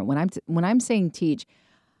bit different. When I'm saying teach,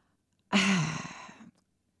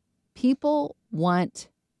 people want...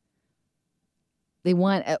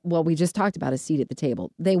 we just talked about a seat at the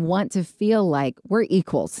table. They want to feel like we're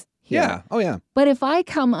equals here. Yeah. Oh, yeah. But if I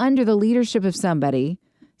come under the leadership of somebody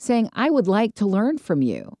saying, I would like to learn from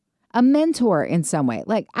you, a mentor in some way,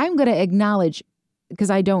 like I'm going to acknowledge, because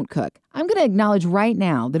I don't cook, I'm going to acknowledge right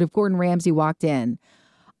now that if Gordon Ramsay walked in,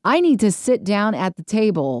 I need to sit down at the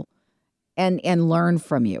table and learn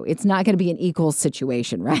from you. It's not going to be an equal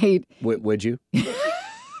situation, right? Would you?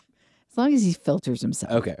 As long as he filters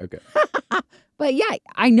himself. Okay. But yeah,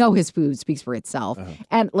 I know his food speaks for itself. Uh-huh.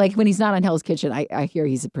 And like when he's not on Hell's Kitchen, I hear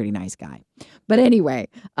he's a pretty nice guy. But anyway,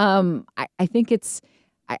 I think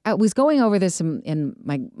I was going over this in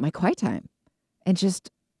my quiet time, and just,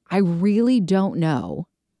 I really don't know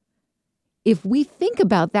if we think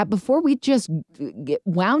about that before we just get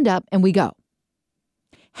wound up and we go.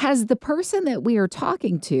 Has the person that we are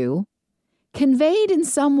talking to conveyed in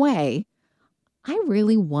some way, I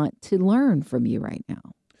really want to learn from you right now?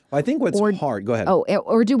 I think what's hard, go ahead. Oh,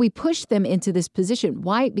 or do we push them into this position?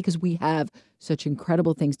 Why? Because we have such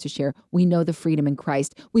incredible things to share. We know the freedom in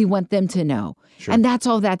Christ. We want them to know. Sure. And that's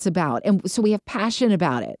all that's about. And so we have passion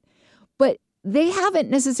about it. But they haven't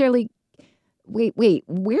necessarily, wait,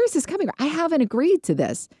 where is this coming from? I haven't agreed to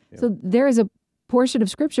this. Yeah. So there is a portion of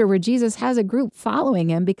scripture where Jesus has a group following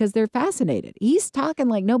him because they're fascinated. He's talking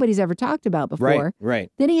like nobody's ever talked about before.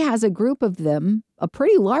 Right. Then he has a group of them, a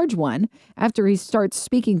pretty large one, after he starts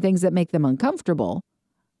speaking things that make them uncomfortable,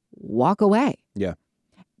 walk away. Yeah.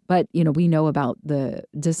 But, we know about the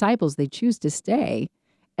disciples, they choose to stay.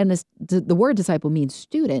 And the word disciple means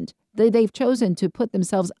student. They've chosen to put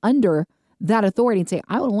themselves under that authority and say,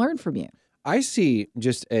 I want to learn from you. I see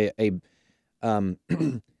just a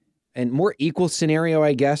and more equal scenario,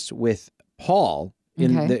 I guess, with Paul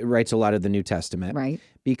that writes a lot of the New Testament. Right.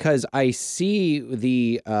 Because I see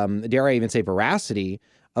the, dare I even say, veracity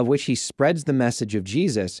of which he spreads the message of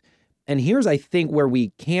Jesus. And here's, I think, where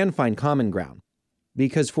we can find common ground.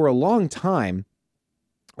 Because for a long time,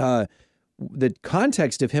 the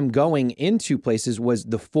context of him going into places was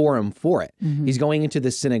the forum for it. Mm-hmm. He's going into the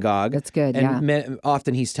synagogue. That's good, and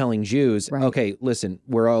often he's telling Jews, okay, listen,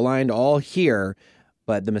 we're aligned all here,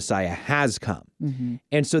 but the Messiah has come. Mm-hmm.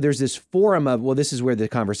 And so there's this forum of, well, this is where the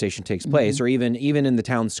conversation takes place, or even in the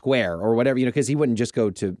town square or whatever, because he wouldn't just go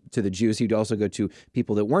to the Jews. He'd also go to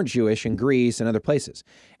people that weren't Jewish in Greece and other places.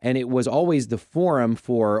 And it was always the forum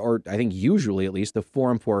for, or I think usually at least, the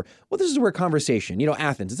forum for, well, this is where conversation,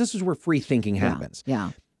 Athens, this is where free thinking happens.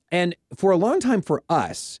 Yeah. And for a long time for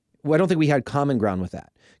us, I don't think we had common ground with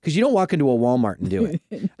that. Because you don't walk into a Walmart and do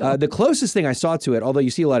it. No. The closest thing I saw to it, although you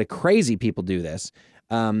see a lot of crazy people do this,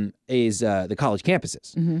 is the college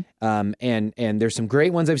campuses. Mm-hmm. And there's some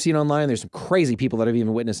great ones I've seen online. There's some crazy people that I've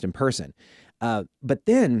even witnessed in person. But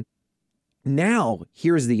then now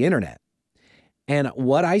here's the internet. And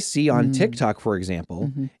what I see on TikTok, for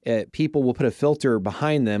example, people will put a filter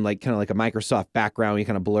behind them, like kind of like a Microsoft background. You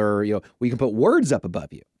kind of blur, where you can put words up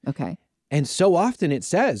above you. Okay. And so often it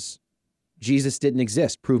says, Jesus didn't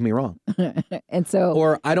exist. Prove me wrong. And so,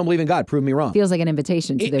 or I don't believe in God. Prove me wrong. Feels like an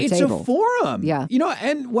invitation to their table. It's a forum. Yeah.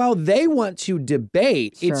 And while they want to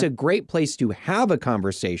debate, Sure. it's a great place to have a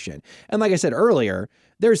conversation. And like I said earlier,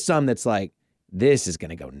 there's some that's like, this is going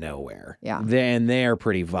to go nowhere. Yeah. Then they're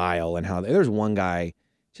pretty vile. And there's one guy,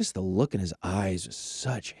 just the look in his eyes was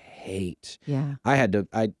such hate. Yeah.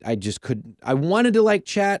 I just couldn't, I wanted to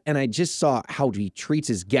chat, and I just saw how he treats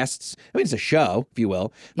his guests. I mean, it's a show, if you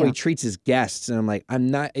will, how he treats his guests. And I'm like,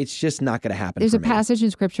 it's just not going to happen. There's for a me. passage in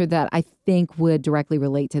scripture that I think would directly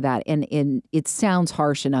relate to that. And it sounds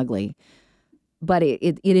harsh and ugly, but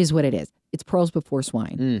it is what it is. It's pearls before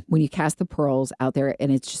swine. When you cast the pearls out there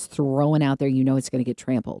and it's just thrown out there, it's going to get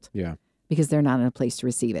trampled. Yeah. Because they're not in a place to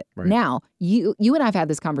receive it. Right. Now, you and I have had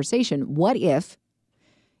this conversation. What if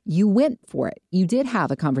you went for it? You did have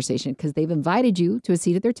a conversation because they've invited you to a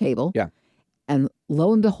seat at their table. Yeah. And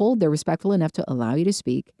lo and behold, they're respectful enough to allow you to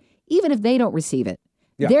speak, even if they don't receive it.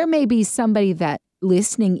 Yeah. There may be somebody that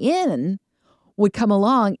listening in would come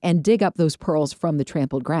along and dig up those pearls from the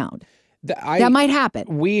trampled ground. That might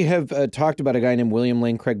happen. We have talked about a guy named William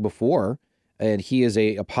Lane Craig before, and he is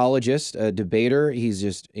a apologist, a debater. He's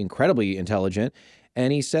just incredibly intelligent.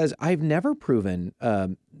 And he says, I've never proven,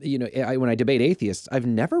 when I debate atheists, I've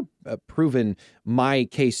never proven my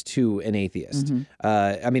case to an atheist.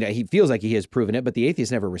 Mm-hmm. He feels like he has proven it, but the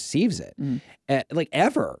atheist never receives it,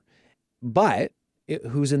 ever. But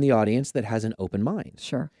who's in the audience that has an open mind?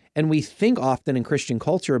 Sure. And we think often in Christian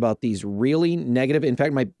culture about these really negative. In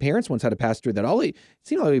fact, my parents once had a pastor that all he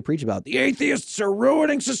preached about, the atheists are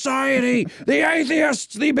ruining society. The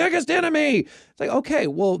atheists, the biggest enemy. It's like, okay,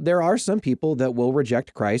 well, there are some people that will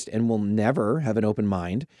reject Christ and will never have an open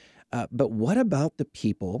mind. But what about the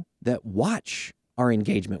people that watch our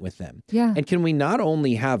engagement with them? Yeah. And can we not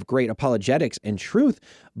only have great apologetics and truth,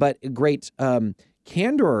 but great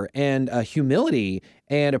candor and humility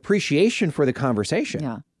and appreciation for the conversation?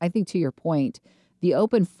 Yeah. I think to your point, the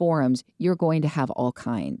open forums, you're going to have all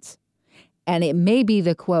kinds. And it may be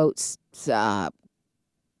the quotes,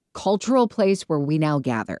 cultural place where we now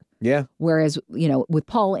gather. Yeah. Whereas, with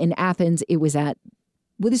Paul in Athens, it was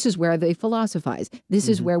this is where they philosophize. This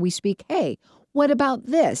is where we speak, hey, what about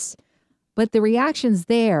this? But the reactions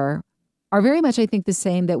there are very much, I think, the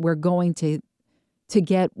same that we're going to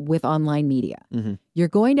get with online media. Mm-hmm. You're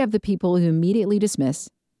going to have the people who immediately dismiss,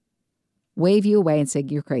 wave you away and say,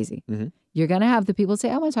 you're crazy. Mm-hmm. You're going to have the people say,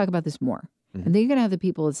 I want to talk about this more. Mm-hmm. And then you're going to have the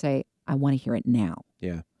people that say, I want to hear it now.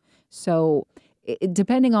 Yeah. So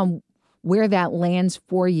depending on where that lands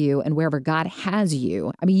for you and wherever God has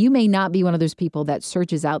you, you may not be one of those people that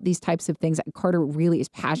searches out these types of things. Carter really is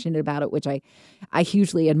passionate about it, which I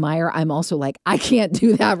hugely admire. I'm also like, I can't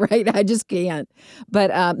do that, right? I just can't.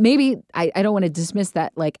 But maybe I don't want to dismiss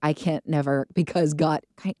that, like I can't never, because God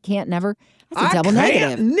can't never. That's a double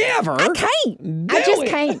negative. Never. I can't. I just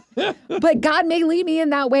can't. But God may lead me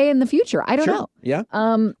in that way in the future. I don't know. Yeah.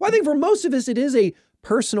 Well, I think for most of us, it is a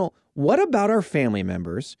personal. What about our family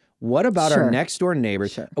members? What about our next door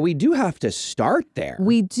neighbors? Sure. We do have to start there.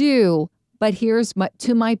 We do, but here's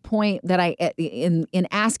my point that in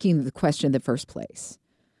asking the question in the first place.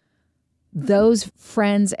 Those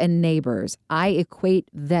friends and neighbors, I equate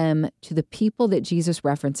them to the people that Jesus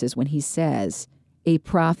references when he says a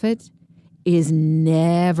prophet is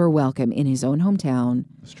never welcome in his own hometown.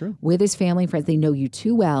 That's true. With his family and friends. They know you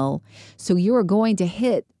too well. So you are going to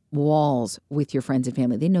hit walls with your friends and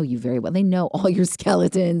family. They know you very well. They know all your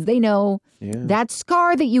skeletons. They know that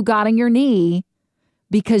scar that you got on your knee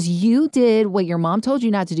because you did what your mom told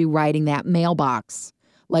you not to do, riding that mailbox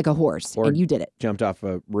like a horse, and you did it. Jumped off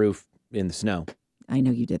a roof in the snow. I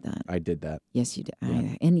know you did that. I did that. Yes, you did.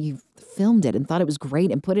 Yeah. And you filmed it and thought it was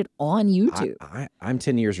great and put it on YouTube. I'm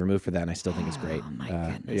 10 years removed for that, and I still think it's great. Oh, my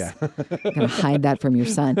goodness. Yeah. You're going to hide that from your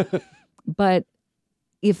son. But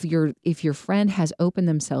if your friend has opened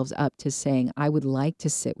themselves up to saying, I would like to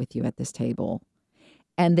sit with you at this table,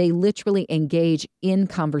 and they literally engage in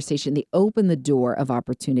conversation, they open the door of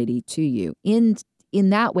opportunity to you. In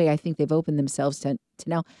that way, I think they've opened themselves to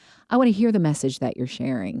now, I want to hear the message that you're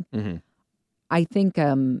sharing. Mm-hmm. I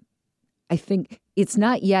think it's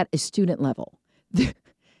not yet a student level.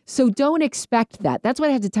 So don't expect that. That's what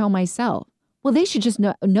I have to tell myself. Well, they should just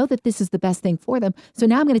know that this is the best thing for them. So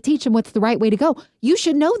now I'm going to teach them what's the right way to go. You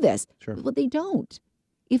should know this. Sure. Well, they don't.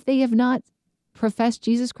 if they have not professed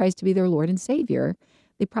Jesus Christ to be their Lord and Savior,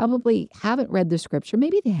 they probably haven't read the scripture.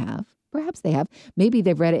 Maybe they have. Perhaps they have. Maybe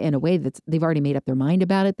they've read it in a way that they've already made up their mind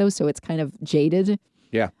about it, though, so it's kind of jaded.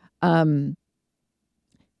 Yeah. I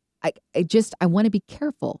want to be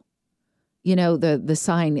careful. You know, the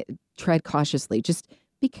sign, tread cautiously. Just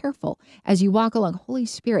be careful as you walk along. Holy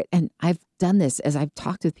Spirit, and I've done this as I've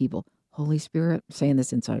talked with people. Holy Spirit, I'm saying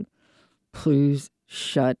this inside, please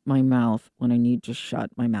shut my mouth when I need to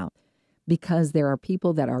shut my mouth. Because there are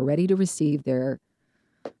people that are ready to receive their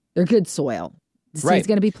good soil. The seed's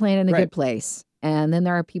going to be planted in a good place. And then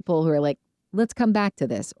there are people who are like, let's come back to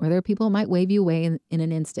this. Or there are people who might wave you away in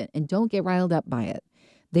an instant. And don't get riled up by it.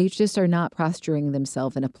 They just are not posturing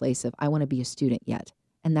themselves in a place of, I want to be a student yet.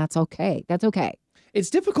 And that's okay. That's okay. It's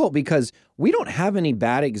difficult because we don't have any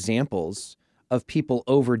bad examples of people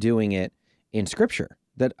overdoing it in Scripture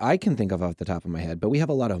that I can think of off the top of my head. But we have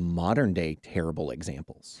a lot of modern day terrible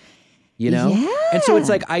examples. You know? Yeah. And so it's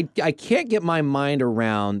like, I can't get my mind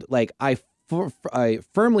around, like, I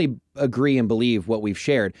firmly agree and believe what we've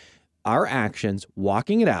shared. Our actions,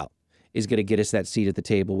 walking it out, is going to get us that seat at the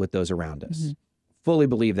table with those around us. Mm-hmm. Fully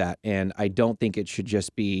believe that. And I don't think it should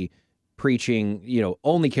just be preaching,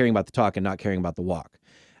 only caring about the talk and not caring about the walk.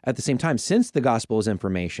 At the same time, since the gospel is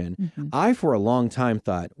information, I, for a long time,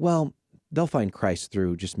 thought, well, they'll find Christ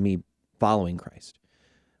through just me following Christ.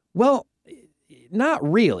 Well, not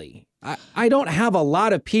really. I don't have a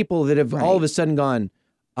lot of people that have all of a sudden gone,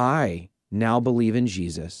 I now believe in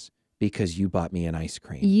Jesus because you bought me an ice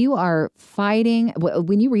cream. You are fighting.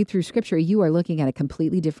 When you read through Scripture, you are looking at a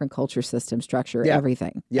completely different culture, system, structure,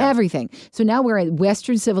 everything. Yeah. Everything. So now we're in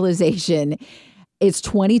Western civilization. It's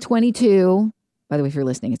 2022. By the way, if you're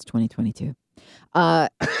listening, it's 2022.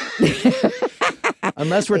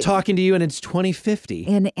 Unless we're talking to you and it's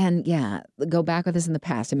 2050. And yeah, go back with us in the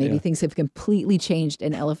past and maybe things have completely changed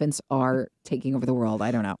and elephants are taking over the world.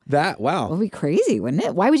 I don't know. Wow. It would be crazy, wouldn't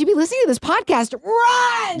it? Why would you be listening to this podcast?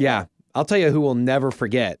 Run! Yeah. I'll tell you who will never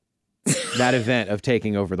forget that event of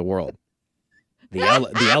taking over the world. The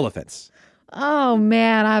elephants. Oh,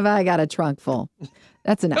 man, I got a trunk full.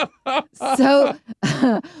 That's enough. So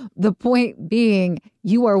the point being,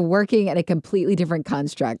 you are working at a completely different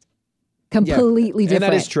construct. Completely different.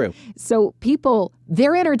 And that is true. So people,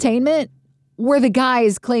 their entertainment were the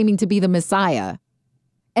guys claiming to be the Messiah.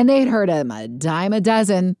 And they had heard him a dime a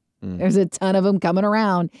dozen. There's a ton of them coming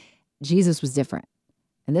around. Jesus was different.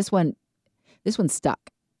 And this one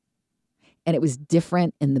stuck. And it was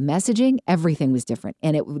different in the messaging. Everything was different.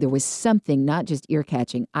 And there was something, not just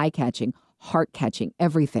ear-catching, eye-catching, heart-catching,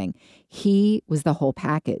 everything. He was the whole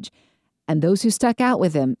package. And those who stuck out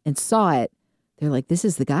with him and saw it, they're like, this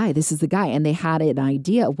is the guy. This is the guy. And they had an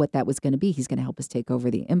idea of what that was going to be. He's going to help us take over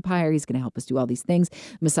the empire. He's going to help us do all these things.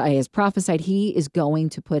 Messiah has prophesied he is going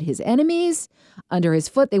to put his enemies under his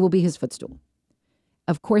foot. They will be his footstool.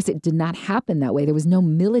 Of course, it did not happen that way. There was no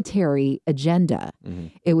military agenda. Mm-hmm.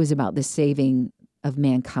 It was about the saving of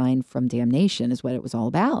mankind from damnation is what it was all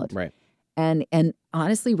about. Right. And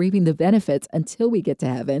honestly, reaping the benefits until we get to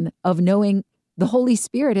heaven of knowing the Holy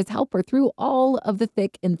Spirit as helper through all of the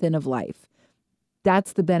thick and thin of life.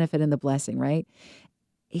 That's the benefit and the blessing, right?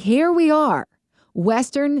 Here we are,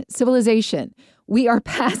 Western civilization. We are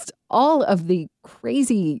past all of the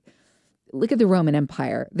crazy. Look at the Roman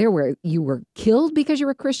Empire. You were killed because you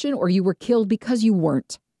were a Christian or you were killed because you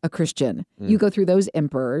weren't a Christian. You go through those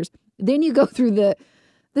emperors. Then you go through the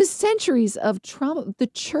centuries of trauma, the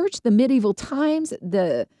church, the medieval times,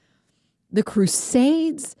 the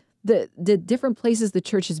Crusades, the different places the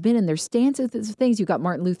church has been in, their stances, things. You've got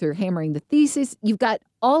Martin Luther hammering the thesis. You've got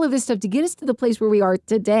all of this stuff to get us to the place where we are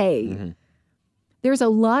today. Mm-hmm. There's a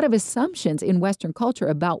lot of assumptions in Western culture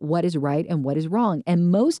about what is right and what is wrong.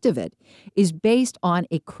 And most of it is based on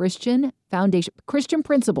a Christian foundation, Christian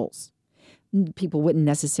principles. People wouldn't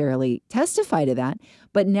necessarily testify to that.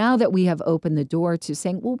 But now that we have opened the door to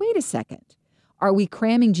saying, well, wait a second. Are we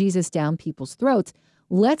cramming Jesus down people's throats?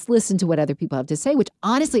 Let's listen to what other people have to say, which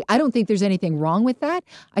honestly, I don't think there's anything wrong with that.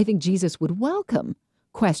 I think Jesus would welcome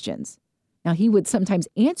questions. Now, he would sometimes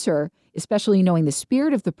answer, especially knowing the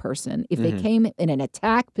spirit of the person, if they came in an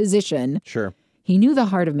attack position. Sure. He knew the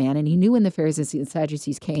heart of man, and he knew when the Pharisees and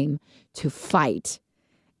Sadducees came to fight.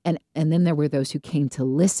 And then there were those who came to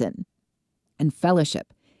listen and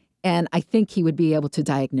fellowship. And I think he would be able to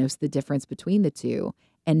diagnose the difference between the two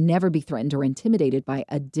and never be threatened or intimidated by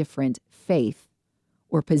a different faith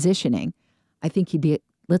or positioning. I think he'd be,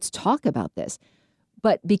 let's talk about this.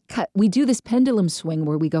 But because we do this pendulum swing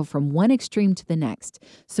where we go from one extreme to the next.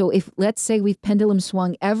 So if, let's say we've pendulum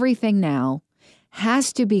swung, everything now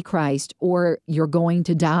has to be Christ or you're going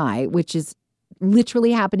to die, which is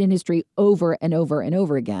literally happened in history over and over and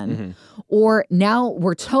over again. Or now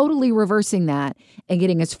we're totally reversing that and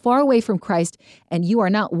getting as far away from Christ, and you are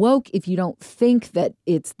not woke if you don't think that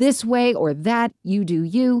it's this way or that. You do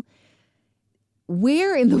you.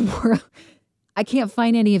 Where in the world? I can't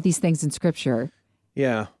find any of these things in Scripture.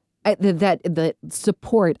 Yeah. That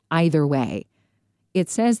support either way. It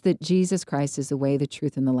says that Jesus Christ is the way, the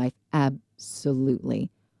truth, and the life. Absolutely.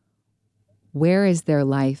 Where is their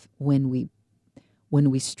life when we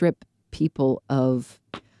strip people of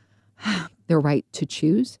their right to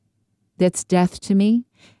choose? That's death to me.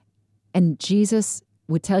 And Jesus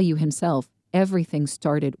would tell you himself, everything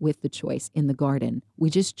started with the choice in the garden. We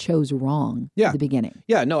just chose wrong at the beginning.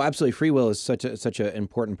 Yeah, no, absolutely. Free will is such an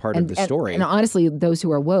important part of the story. And honestly, those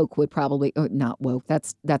who are woke would probably, not woke,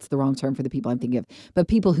 that's the wrong term for the people I'm thinking of, but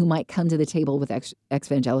people who might come to the table with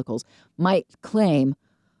ex-evangelicals might claim,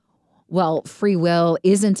 well, free will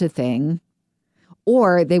isn't a thing.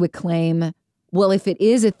 Or they would claim, well, if it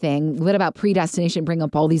is a thing, what about predestination? Bring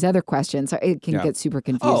up all these other questions. So it can get super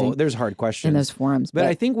confusing. Oh, there's hard questions in those forums. But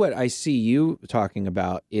I think what I see you talking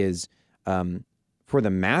about is for the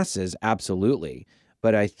masses, absolutely.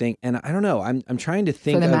 But I think, and I don't know, I'm trying to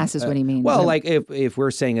think for the masses. What do you mean? Well, like if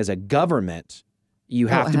we're saying as a government, you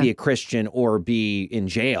have to be a Christian or be in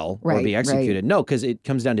jail or be executed. Right. No, because it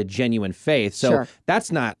comes down to genuine faith. So that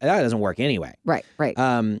doesn't work anyway. Right.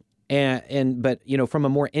 But from a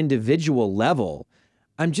more individual level,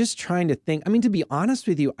 I'm just trying to think. I mean, to be honest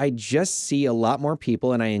with you, I just see a lot more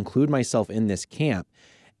people, and I include myself in this camp,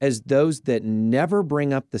 as those that never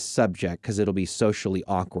bring up the subject because it'll be socially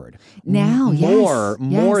awkward. Now,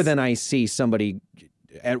 more than I see somebody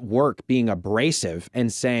at work being abrasive and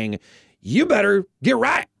saying, "You better get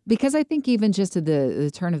right." Because I think even just at the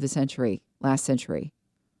turn of the century, last century.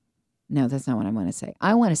 No, that's not what I want to say.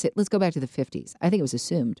 I want to say, let's go back to the 50s. I think it was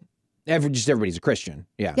assumed. Everybody's a Christian.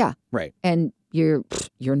 Yeah. Yeah. Right. And you're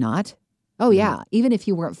not. Oh, yeah. Even if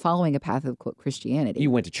you weren't following a path of, quote, Christianity.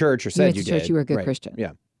 You went to church or said you did. You were a good Christian.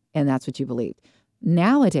 Yeah. And that's what you believed.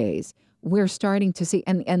 Nowadays, we're starting to see,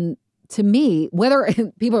 and to me, whether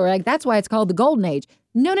people are like, that's why it's called the golden age.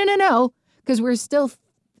 No. Because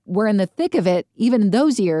we're in the thick of it, even in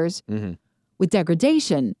those years, with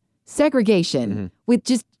degradation, segregation, with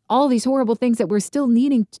just all these horrible things that we're still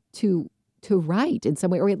needing to right in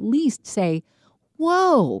some way, or at least say,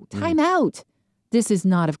 whoa, time out. This is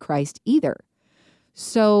not of Christ either.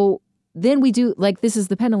 So then we do, like, this is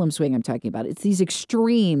the pendulum swing I'm talking about. It's these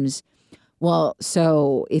extremes. Well,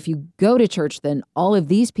 so if you go to church, then all of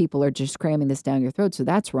these people are just cramming this down your throat. So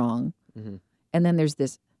that's wrong. And then there's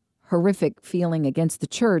this horrific feeling against the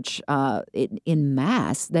church in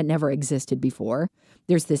mass that never existed before.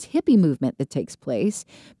 There's this hippie movement that takes place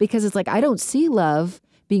because it's like, I don't see love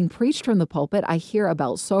being preached from the pulpit. I hear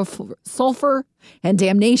about sulfur and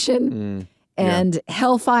damnation and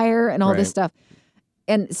hellfire and all this stuff.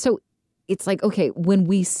 And so it's like, okay, when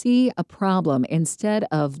we see a problem, instead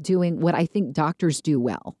of doing what I think doctors do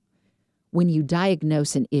well, when you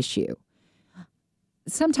diagnose an issue,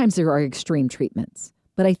 sometimes there are extreme treatments,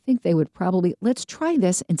 but I think they would probably, let's try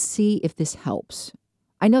this and see if this helps.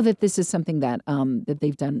 I know that this is something that that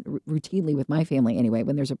they've done routinely with my family anyway.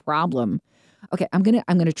 When there's a problem, okay, I'm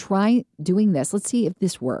gonna try doing this. Let's see if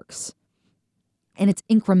this works. And it's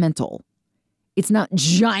incremental. It's not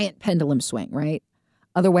giant pendulum swing, right?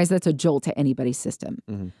 Otherwise, that's a jolt to anybody's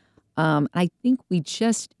system. I think we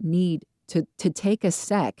just need to take a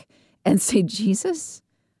sec and say, Jesus,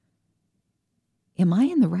 am I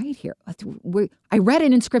in the right here? I read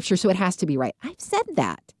it in Scripture, so it has to be right. I've said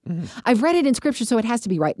that. I've read it in Scripture, so it has to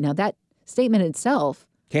be right. Now, that statement itself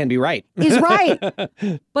can be right. Is right.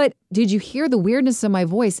 But did you hear the weirdness of my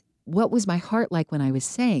voice? What was my heart like when I was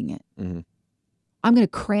saying it? I'm going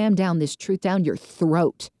to cram down this truth down your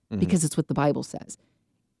throat because it's what the Bible says.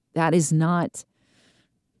 That is not,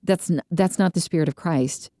 that's not the Spirit of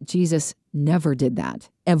Christ. Jesus never did that,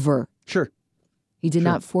 ever. Sure. He did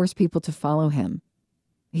not force people to follow him.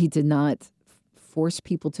 He did not force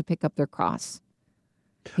people to pick up their cross.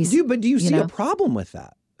 Do you see a problem with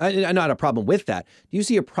that? Not a problem with that. Do you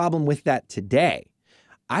see a problem with that today?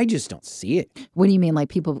 I just don't see it. What do you mean, like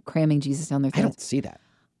people cramming Jesus down their throats? I don't see that.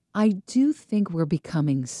 I do think we're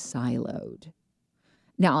becoming siloed.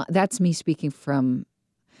 Now, that's me speaking from,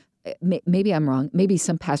 maybe I'm wrong. Maybe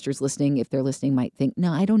some pastors listening, if they're listening, might think,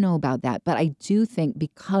 no, I don't know about that. But I do think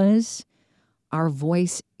because our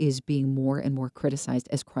voice is being more and more criticized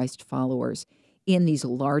as Christ followers in these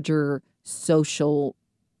larger social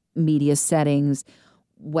media settings,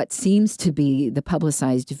 what seems to be the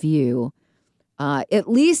publicized view, at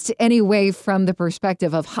least anyway from the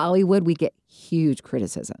perspective of Hollywood, we get huge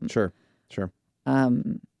criticism. Sure.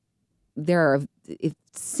 It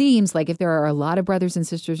seems like if there are a lot of brothers and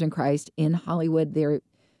sisters in Christ in Hollywood,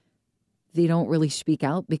 they don't really speak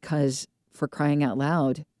out because, for crying out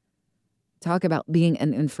loud, talk about being,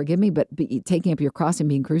 and forgive me, but taking up your cross and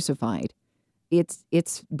being crucified.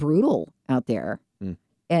 It's brutal out there.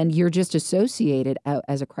 And you're just associated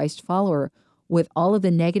as a Christ follower with all of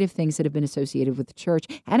the negative things that have been associated with the church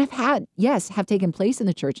and have taken place in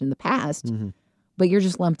the church in the past, but you're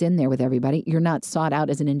just lumped in there with everybody. You're not sought out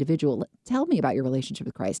as an individual. Tell me about your relationship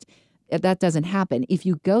with Christ. That doesn't happen. If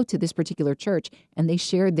you go to this particular church and they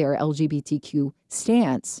shared their LGBTQ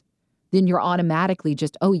stance, then you're automatically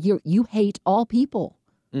just, you hate all people.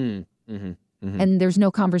 And there's no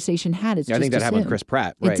conversation had. It's I think that happened with Chris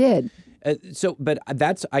Pratt. Right. It did. But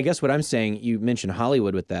that's, I guess what I'm saying, you mentioned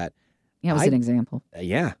Hollywood with that. Yeah, it was an example.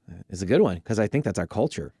 Yeah, it's a good one because I think that's our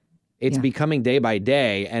culture. It's becoming day by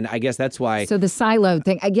day, and I guess that's why. So the silo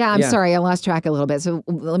thing, I'm sorry, I lost track a little bit. So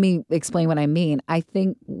let me explain what I mean. I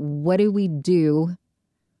think, what do we do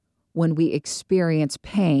when we experience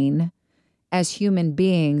pain as human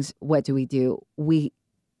beings? What do? We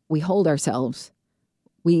hold ourselves.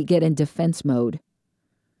 We get in defense mode,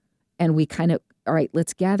 and we kind of, all right,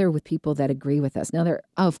 let's gather with people that agree with us. Now, there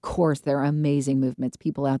are amazing movements,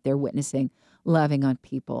 people out there witnessing, loving on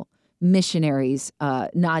people, missionaries,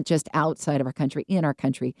 not just outside of our country, in our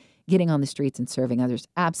country, getting on the streets and serving others.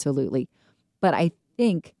 Absolutely. But I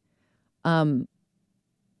think when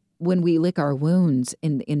we lick our wounds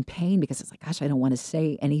in pain, because it's like, gosh, I don't want to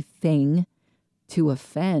say anything to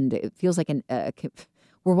offend. It feels like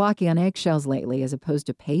we're walking on eggshells lately as opposed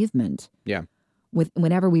to pavement. Yeah.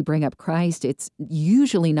 Whenever we bring up Christ, it's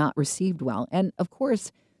usually not received well. And of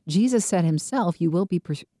course, Jesus said himself, you will be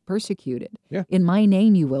persecuted. Yeah. In my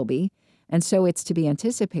name, you will be. And so it's to be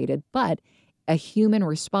anticipated. But a human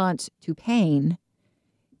response to pain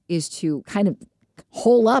is to kind of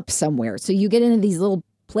hole up somewhere. So you get into these little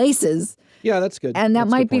places. Yeah, that's good. And that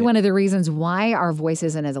that's might be point. one of the reasons why our voice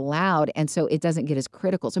isn't as loud. And so it doesn't get as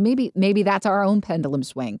critical. So maybe that's our own pendulum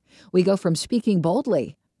swing. We go from speaking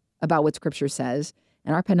boldly about what Scripture says,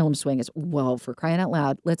 and our pendulum swing is, well, for crying out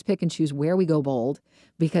loud, let's pick and choose where we go bold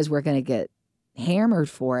because we're going to get hammered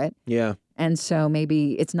for it. Yeah. And so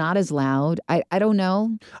maybe it's not as loud. I don't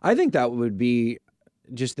know. I think that would be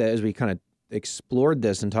just that as we kind of explored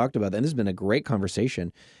this and talked about that, and this has been a great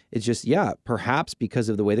conversation. It's just, perhaps because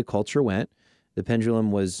of the way the culture went, the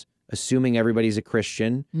pendulum was assuming everybody's a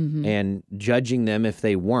Christian and judging them if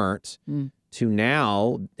they weren't. To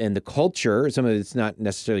now, and the culture, some of it's not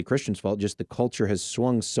necessarily Christians' fault, just the culture has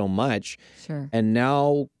swung so much. Sure. And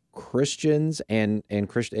now Christians and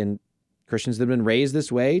Christians that have been raised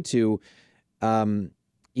this way to,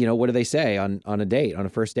 what do they say on a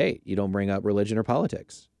first date? You don't bring up religion or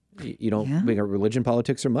politics. You don't bring up religion,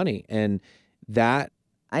 politics, or money. And that...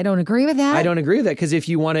 I don't agree with that. I don't agree with that because if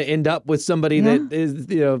you want to end up with somebody that is,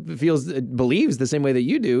 believes the same way that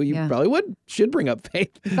you do, you probably should bring up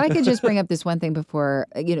faith. If I could just bring up this one thing before,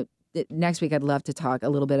 next week I'd love to talk a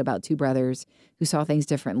little bit about two brothers who saw things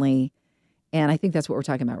differently. And I think that's what we're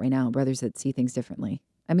talking about right now, brothers that see things differently.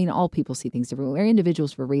 I mean, all people see things differently. We're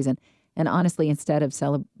individuals for a reason. And honestly, instead of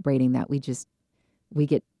celebrating that, we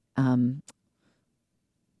get on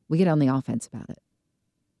the offense about it.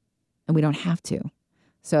 And we don't have to.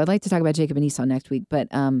 So I'd like to talk about Jacob and Esau next week. But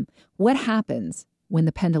what happens when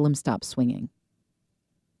the pendulum stops swinging?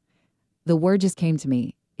 The word just came to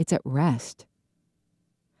me. It's at rest.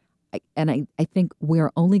 I think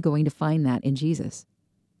we're only going to find that in Jesus.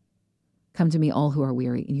 Come to me, all who are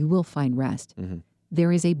weary, and you will find rest.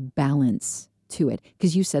 There is a balance to it.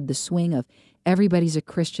 Because you said the swing of everybody's a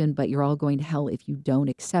Christian, but you're all going to hell if you don't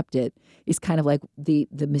accept it is kind of like the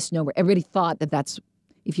misnomer. Everybody thought that's...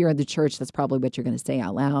 If you're in the church, that's probably what you're going to say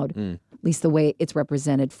out loud, at least the way it's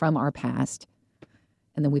represented from our past.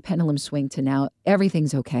 And then we pendulum swing to now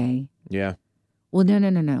everything's okay. Yeah. Well,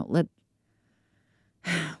 no.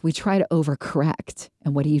 We try to overcorrect.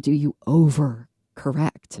 And what do? You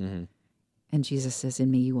overcorrect. And Jesus says,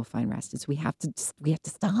 in me, you will find rest. And so we have to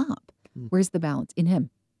stop. Where's the balance? In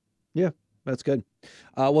him. Yeah, that's good.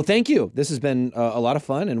 Well, thank you. This has been a lot of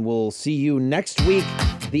fun, and we'll see you next week.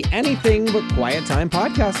 The Anything But Quiet Time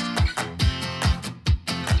podcast.